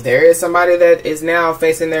 there is somebody that is now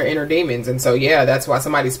facing their inner demons. And so, yeah, that's why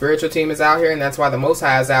somebody's spiritual team is out here, and that's why the Most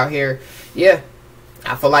High is out here. Yeah,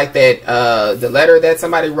 I feel like that the letter that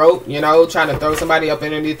somebody wrote, you know, trying to throw somebody up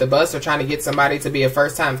underneath the bus or trying to get somebody to be a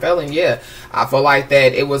first-time felon, yeah, I feel like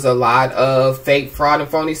that it was a lot of fake, fraud, and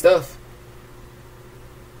phony stuff.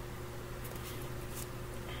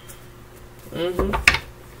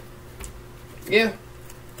 Yeah.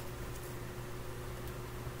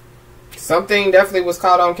 Something definitely was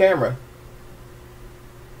caught on camera.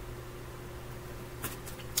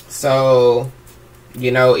 So,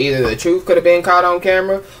 you know, either the truth could have been caught on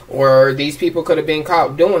camera, or these people could have been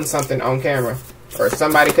caught doing something on camera, or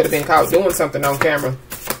somebody could have been caught doing something on camera.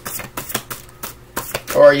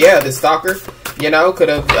 Or yeah, the stalker, you know, could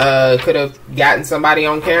have gotten somebody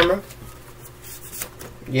on camera,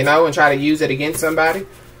 you know, and try to use it against somebody.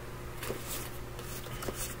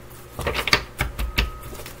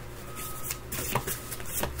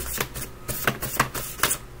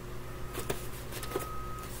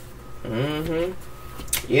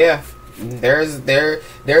 Yeah, there's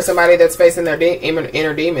somebody that's facing their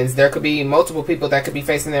inner demons. There could be multiple people that could be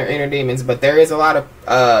facing their inner demons, but there is a lot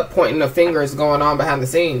of pointing of fingers going on behind the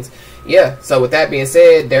scenes. Yeah, so with that being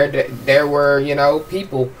said, there were, you know,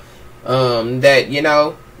 people that, you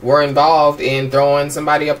know, were involved in throwing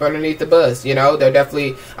somebody up underneath the bus. You know, they're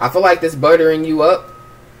definitely, I feel like this buttering you up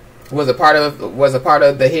was a part of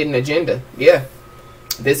the hidden agenda. Yeah,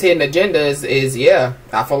 this hidden agenda is yeah,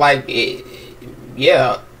 I feel like it,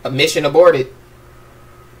 yeah, a mission aborted.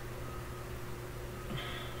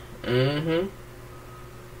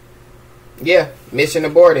 Yeah, mission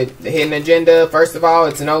aborted. The hidden agenda, first of all,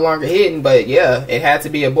 it's no longer hidden, but yeah, it had to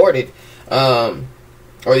be aborted.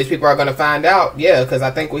 or these people are going to find out. Yeah, because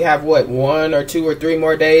I think we have, what, 1 or 2 or 3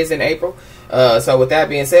 more days in April. So with that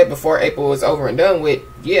being said, before April is over and done with,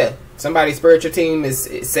 yeah, somebody's spiritual team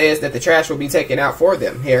says that the trash will be taken out for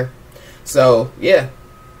them here. So, yeah.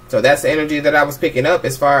 So that's the energy that I was picking up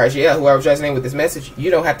as far as, yeah, whoever's resonating with this message,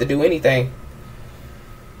 you don't have to do anything.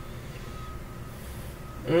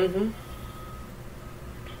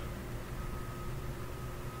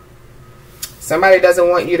 Somebody doesn't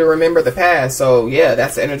want you to remember the past. So, yeah,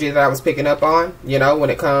 that's the energy that I was picking up on, you know, when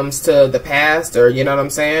it comes to the past, or, you know what I'm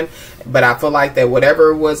saying? But I feel like that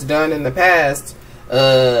whatever was done in the past,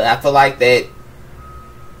 I feel like that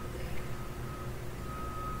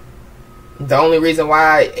the only reason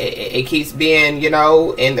why it keeps being, you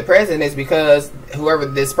know, in the present is because whoever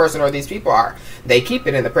this person or these people are, they keep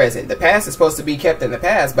it in the present. The past is supposed to be kept in the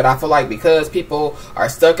past, but I feel like because people are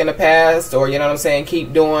stuck in the past, or, you know what I'm saying,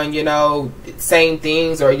 keep doing, you know, same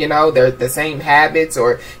things, or, you know, they're the same habits,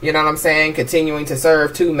 or, you know what I'm saying, continuing to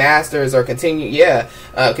serve two masters, or continue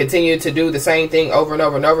to do the same thing over and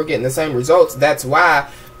over and over, getting the same results. That's why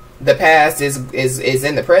the past is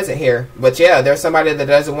in the present here. But yeah, there's somebody that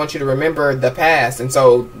doesn't want you to remember the past, and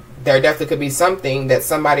so there definitely could be something that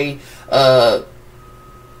somebody,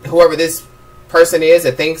 whoever this person is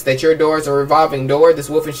that thinks that your door is a revolving door, this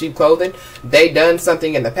wolf in sheep clothing, they done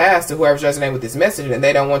something in the past to whoever's resonating with this message, and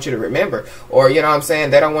they don't want you to remember. Or, you know what I'm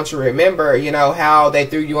saying, they don't want you to remember, you know, how they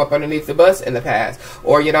threw you up underneath the bus in the past,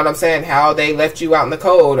 or, you know what I'm saying, how they left you out in the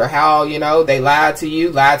cold, or how, you know, they lied to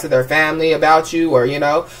you, lied to their family about you, or, you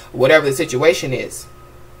know, whatever the situation is.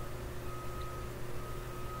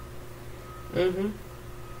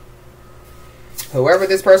 Whoever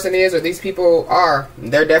this person is, or these people are,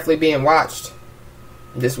 they're definitely being watched.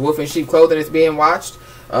 This wolf in sheep clothing is being watched.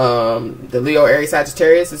 The Leo, Aries,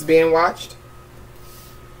 Sagittarius is being watched.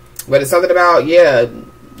 But it's something about, yeah,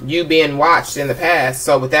 you being watched in the past.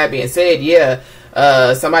 So with that being said, yeah,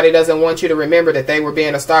 somebody doesn't want you to remember that they were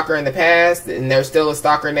being a stalker in the past, and they're still a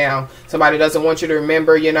stalker now. Somebody doesn't want you to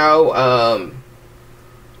remember, you know,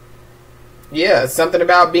 yeah, something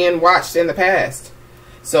about being watched in the past.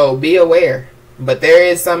 So be aware. But there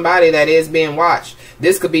is somebody that is being watched.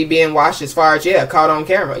 This could be being watched as far as, yeah, caught on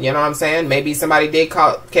camera. You know what I'm saying? Maybe somebody did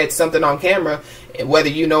catch something on camera, whether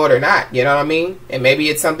you know it or not. You know what I mean? And maybe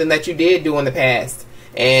it's something that you did do in the past.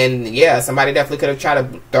 And, yeah, somebody definitely could have tried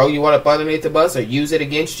to throw you up underneath the bus or use it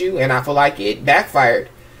against you. And I feel like it backfired.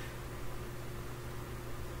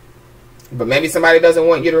 But maybe somebody doesn't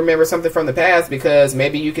want you to remember something from the past because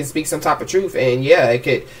maybe you can speak some type of truth. And, yeah, it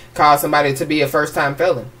could cause somebody to be a first-time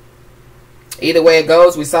felon. Either way it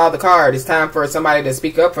goes, we saw the card. It's time for somebody to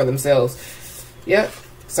speak up for themselves. Yep.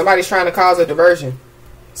 Somebody's trying to cause a diversion.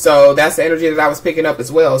 So that's the energy that I was picking up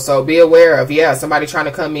as well. So be aware of, yeah, somebody trying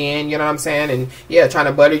to come in, you know what I'm saying? And, yeah, trying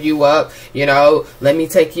to butter you up, you know, let me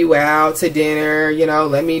take you out to dinner, you know,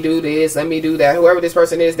 let me do this, let me do that. Whoever this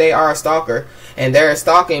person is, they are a stalker. And they're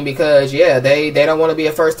stalking because, yeah, they don't want to be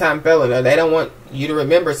a first-time felon. Or they don't want you to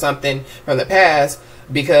remember something from the past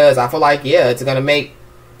because I feel like, yeah, it's going to make,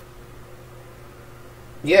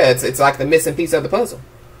 yeah, it's like the missing piece of the puzzle.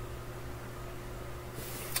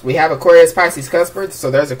 We have Aquarius, Pisces, Cuspid.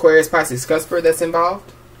 So there's Aquarius, Pisces, Cuspid that's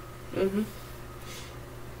involved.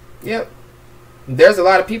 Yep. There's a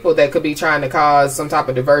lot of people that could be trying to cause some type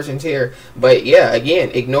of diversions here. But yeah,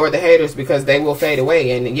 again, ignore the haters because they will fade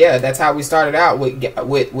away. And yeah, that's how we started out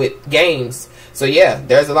with games. So yeah,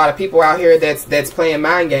 there's a lot of people out here that's playing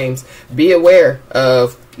mind games. Be aware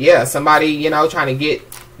of, yeah, somebody, you know, trying to get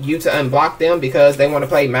you to unblock them because they want to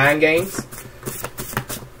play mind games.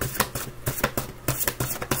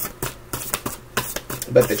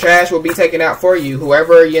 But the trash will be taken out for you.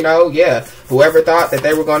 Whoever, you know, yeah, whoever thought that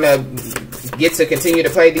they were going to get to continue to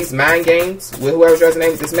play these mind games with whoever's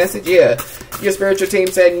resonating with this message, yeah, your spiritual team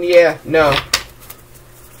said, yeah, no,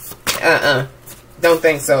 don't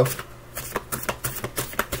think so.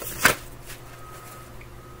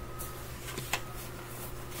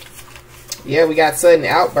 Yeah, we got sudden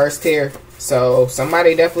outburst here. So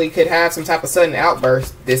somebody definitely could have some type of sudden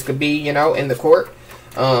outburst. This could be, you know, in the court.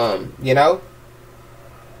 You know,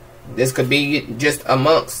 this could be just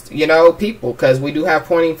amongst, you know, people. Because we do have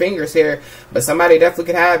pointing fingers here. But somebody definitely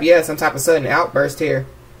could have, yeah, some type of sudden outburst here.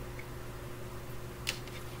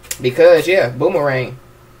 Because, yeah, boomerang.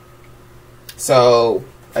 So,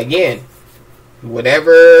 again,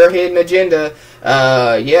 whatever hidden agenda,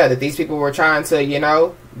 yeah, that these people were trying to, you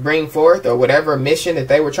know, bring forth, or whatever mission that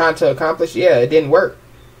they were trying to accomplish, yeah, it didn't work.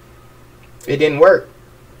 It didn't work.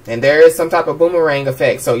 And there is some type of boomerang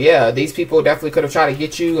effect. So yeah, these people definitely could have tried to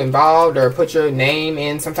get you involved or put your name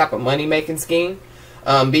in some type of money making scheme.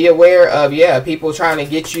 Be aware of, yeah, people trying to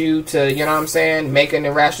get you to, you know what I'm saying, make an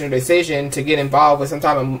irrational decision to get involved with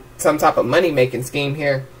some type of money making scheme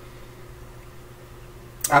here.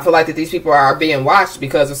 I feel like that these people are being watched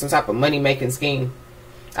because of some type of money making scheme.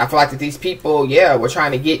 I feel like that these people, yeah, were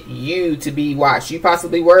trying to get you to be watched. You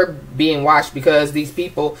possibly were being watched because these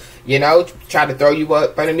people, you know, try to throw you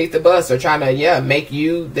up underneath the bus, or trying to, yeah, make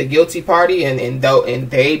you the guilty party, and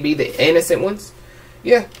they be the innocent ones.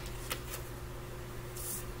 Yeah.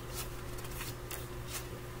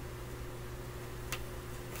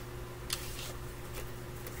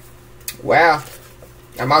 Wow.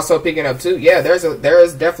 I'm also picking up too, yeah, there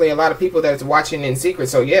is definitely a lot of people that's watching in secret.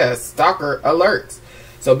 So yeah, stalker alerts.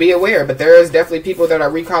 So be aware. But there is definitely people that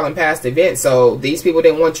are recalling past events. So these people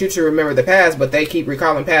didn't want you to remember the past, but they keep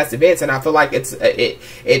recalling past events, and I feel like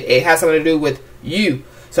it has something to do with you.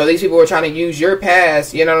 So these people are trying to use your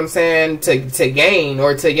past, you know what I'm saying, to gain,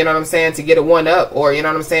 or to, you know what I'm saying, to get a one up, or, you know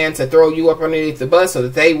what I'm saying, to throw you up underneath the bus so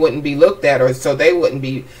that they wouldn't be looked at, or so they wouldn't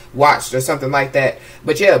be watched, or something like that.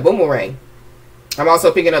 But yeah, boomerang. I'm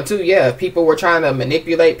also picking up too, yeah, people were trying to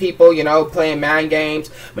manipulate people, you know, playing mind games,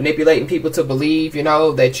 manipulating people to believe, you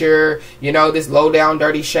know, that you're, you know, this low down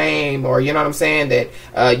dirty shame, or, you know what I'm saying,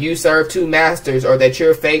 that you serve two masters, or that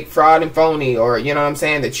you're fake, fraud, and phony, or, you know what I'm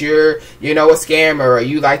saying, that you're, you know, a scammer, or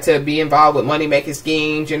you like to be involved with money making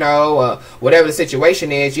schemes, you know, whatever the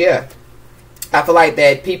situation is. Yeah, I feel like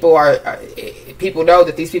that people know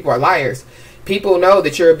that these people are liars. People know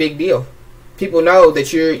that you're a big deal. People know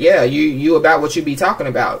that you're, yeah, you about what you be talking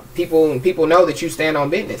about. People know that you stand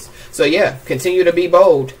on business. So yeah, continue to be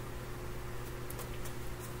bold.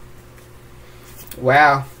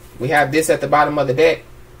 Wow, we have this at the bottom of the deck.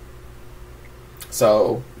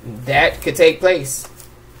 So that could take place.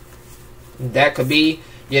 That could be,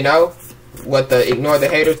 you know, what the ignore the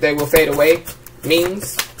haters, they will fade away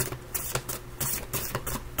means.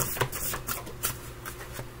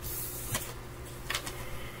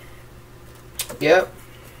 Yep.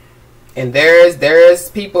 And there's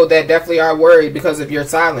people that definitely are worried because of your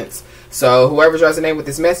silence. So whoever's resonating with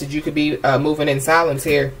this message, you could be moving in silence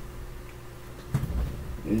here.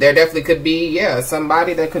 There definitely could be, yeah,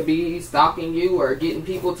 somebody that could be stalking you or getting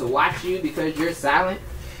people to watch you because you're silent.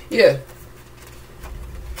 Yeah.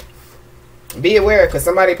 Be aware, because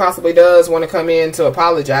somebody possibly does want to come in to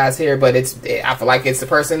apologize here, but I feel like it's the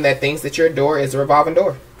person that thinks that your door is a revolving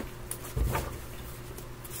door.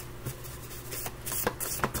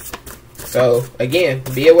 So, again,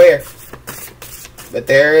 be aware. But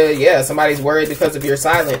yeah, somebody's worried because of your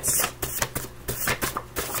silence.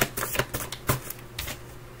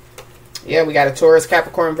 Yeah, we got a Taurus,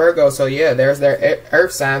 Capricorn, Virgo. So, yeah, there's their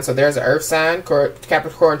earth sign. So, there's an earth sign,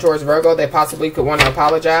 Capricorn, Taurus, Virgo. They possibly could want to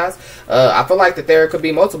apologize. I feel like that there could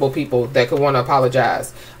be multiple people that could want to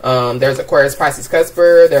apologize. There's Aquarius, Pisces,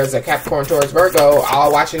 Cusper. There's a Capricorn, Taurus, Virgo,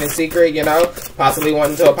 all watching in secret, you know, possibly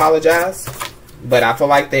wanting to apologize. But I feel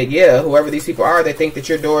like that, yeah, whoever these people are, they think that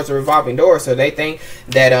your door is a revolving door. So they think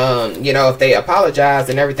that, you know, if they apologize,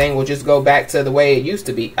 then everything will just go back to the way it used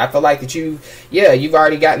to be. I feel like that you've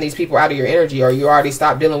already gotten these people out of your energy, or you already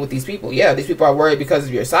stopped dealing with these people. Yeah, these people are worried because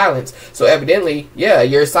of your silence. So evidently, yeah,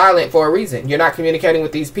 you're silent for a reason. You're not communicating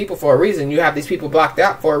with these people for a reason. You have these people blocked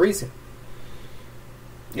out for a reason.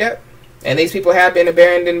 Yep. And these people have been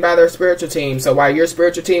abandoned by their spiritual team. So while your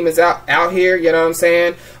spiritual team is out here, you know what I'm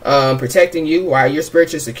saying, protecting you, while your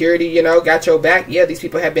spiritual security, you know, got your back, yeah, these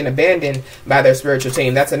people have been abandoned by their spiritual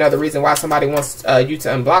team. That's another reason why somebody wants you to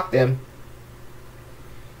unblock them.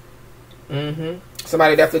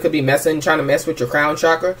 Somebody definitely could be trying to mess with your crown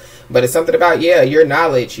chakra. But it's something about, yeah, your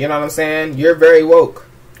knowledge, you know what I'm saying? You're very woke.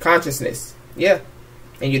 Consciousness. Yeah.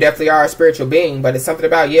 And you definitely are a spiritual being, but it's something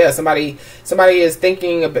about, yeah, somebody is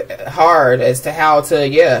thinking a bit hard as to how to,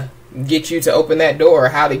 yeah, get you to open that door,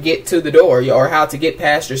 how to get to the door, or how to get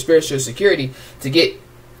past your spiritual security to get,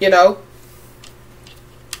 you know.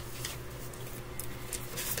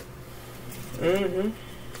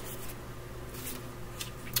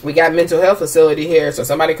 We got mental health facility here, so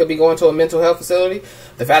somebody could be going to a mental health facility.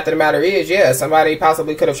 The fact of the matter is, yeah, somebody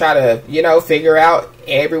possibly could have tried to, you know, figure out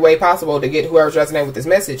every way possible to get whoever's resonating with this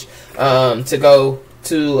message to go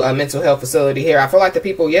to a mental health facility here. I feel like the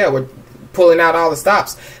people, yeah, were pulling out all the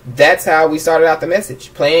stops. That's how we started out the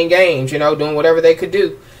message. Playing games, you know, doing whatever they could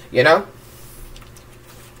do, you know.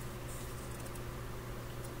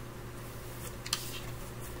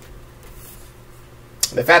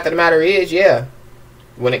 The fact of the matter is, yeah,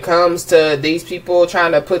 When it comes to these people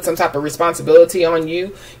trying to put some type of responsibility on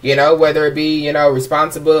you, you know, whether it be, you know,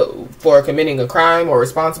 responsible for committing a crime or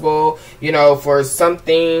responsible, you know, for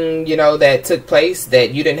something, you know, that took place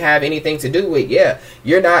that you didn't have anything to do with, yeah,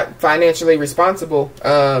 you're not financially responsible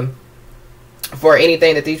for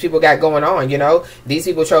anything that these people got going on. You know, these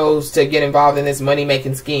people chose to get involved in this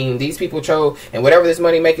money-making scheme. These people chose, and whatever this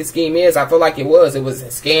money-making scheme is, I feel like it was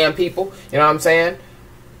scam people. You know what I'm saying?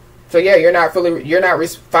 So yeah, you're not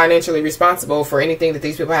financially responsible for anything that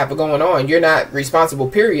these people have going on. You're not responsible,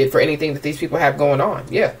 period, for anything that these people have going on.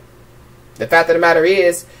 Yeah. The fact of the matter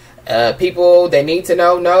is, people that need to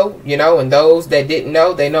know, you know, and those that didn't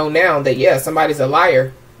know, they know now that, yeah, somebody's a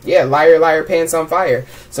liar. Yeah, liar, liar, pants on fire.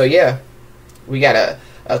 So yeah, we got a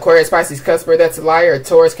Aquarius, Pisces, Cusper, that's a liar. A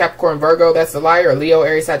Taurus, Capricorn, Virgo, that's a liar. A Leo,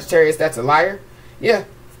 Aries, Sagittarius, that's a liar. Yeah.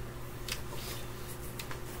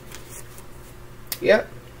 Yep.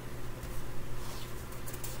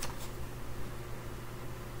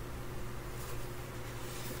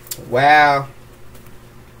 Wow.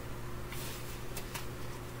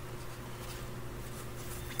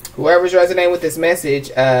 Whoever's resonating with this message,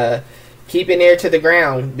 keep an ear to the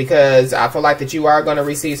ground, because I feel like that you are going to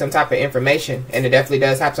receive some type of information, and it definitely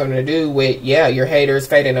does have something to do with, yeah, your haters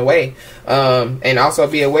fading away. And also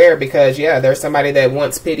be aware, because, yeah, there's somebody that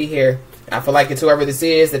wants pity here. I feel like it's whoever this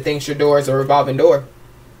is that thinks your door is a revolving door.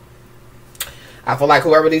 I feel like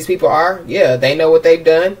whoever these people are, yeah, they know what they've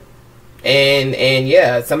done. And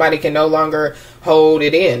yeah, somebody can no longer hold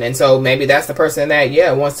it in. And so maybe that's the person that,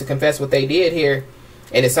 yeah, wants to confess what they did here.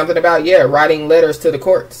 And it's something about, yeah, writing letters to the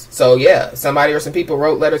courts. So yeah, somebody or some people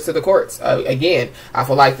wrote letters to the courts. Again, I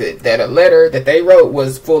feel like that a letter that they wrote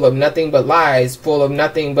was full of nothing but lies, full of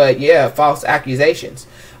nothing but, yeah, false accusations.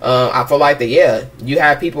 I feel like that, yeah, you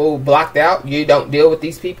have people blocked out. You don't deal with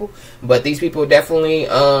these people. But these people definitely,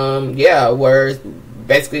 yeah, were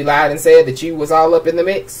basically lied and said that you was all up in the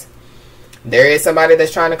mix. There is somebody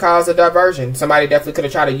that's trying to cause a diversion. Somebody definitely could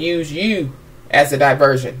have tried to use you as a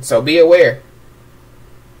diversion. So be aware.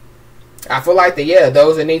 I feel like that, yeah,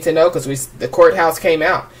 those that need to know, because the courthouse came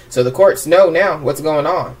out. So the courts know now what's going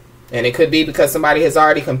on. And it could be because somebody has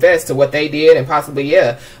already confessed to what they did, and possibly,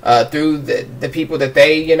 yeah, through the people that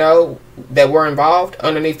they, you know, that were involved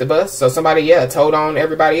underneath the bus. So somebody, yeah, told on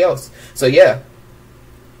everybody else. So yeah,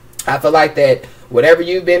 I feel like that whatever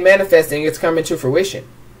you've been manifesting, it's coming to fruition.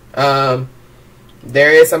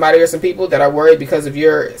 There is somebody or some people that are worried because of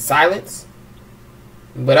your silence.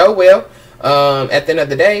 But oh well. At the end of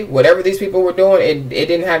the day, whatever these people were doing, it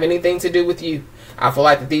didn't have anything to do with you. I feel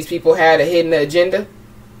like that these people had a hidden agenda.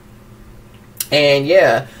 And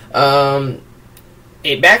yeah,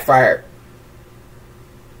 it backfired.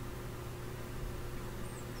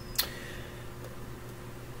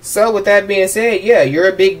 So with that being said, yeah, you're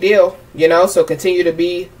a big deal, you know, so continue to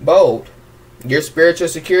be bold. Your spiritual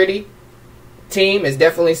security team is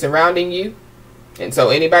definitely surrounding you. And so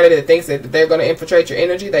anybody that thinks that they're going to infiltrate your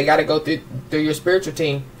energy, they got to go through your spiritual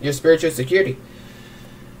team, your spiritual security.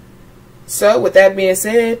 So with that being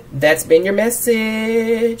said, that's been your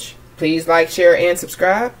message. Please like, share, and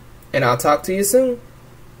subscribe. And I'll talk to you soon.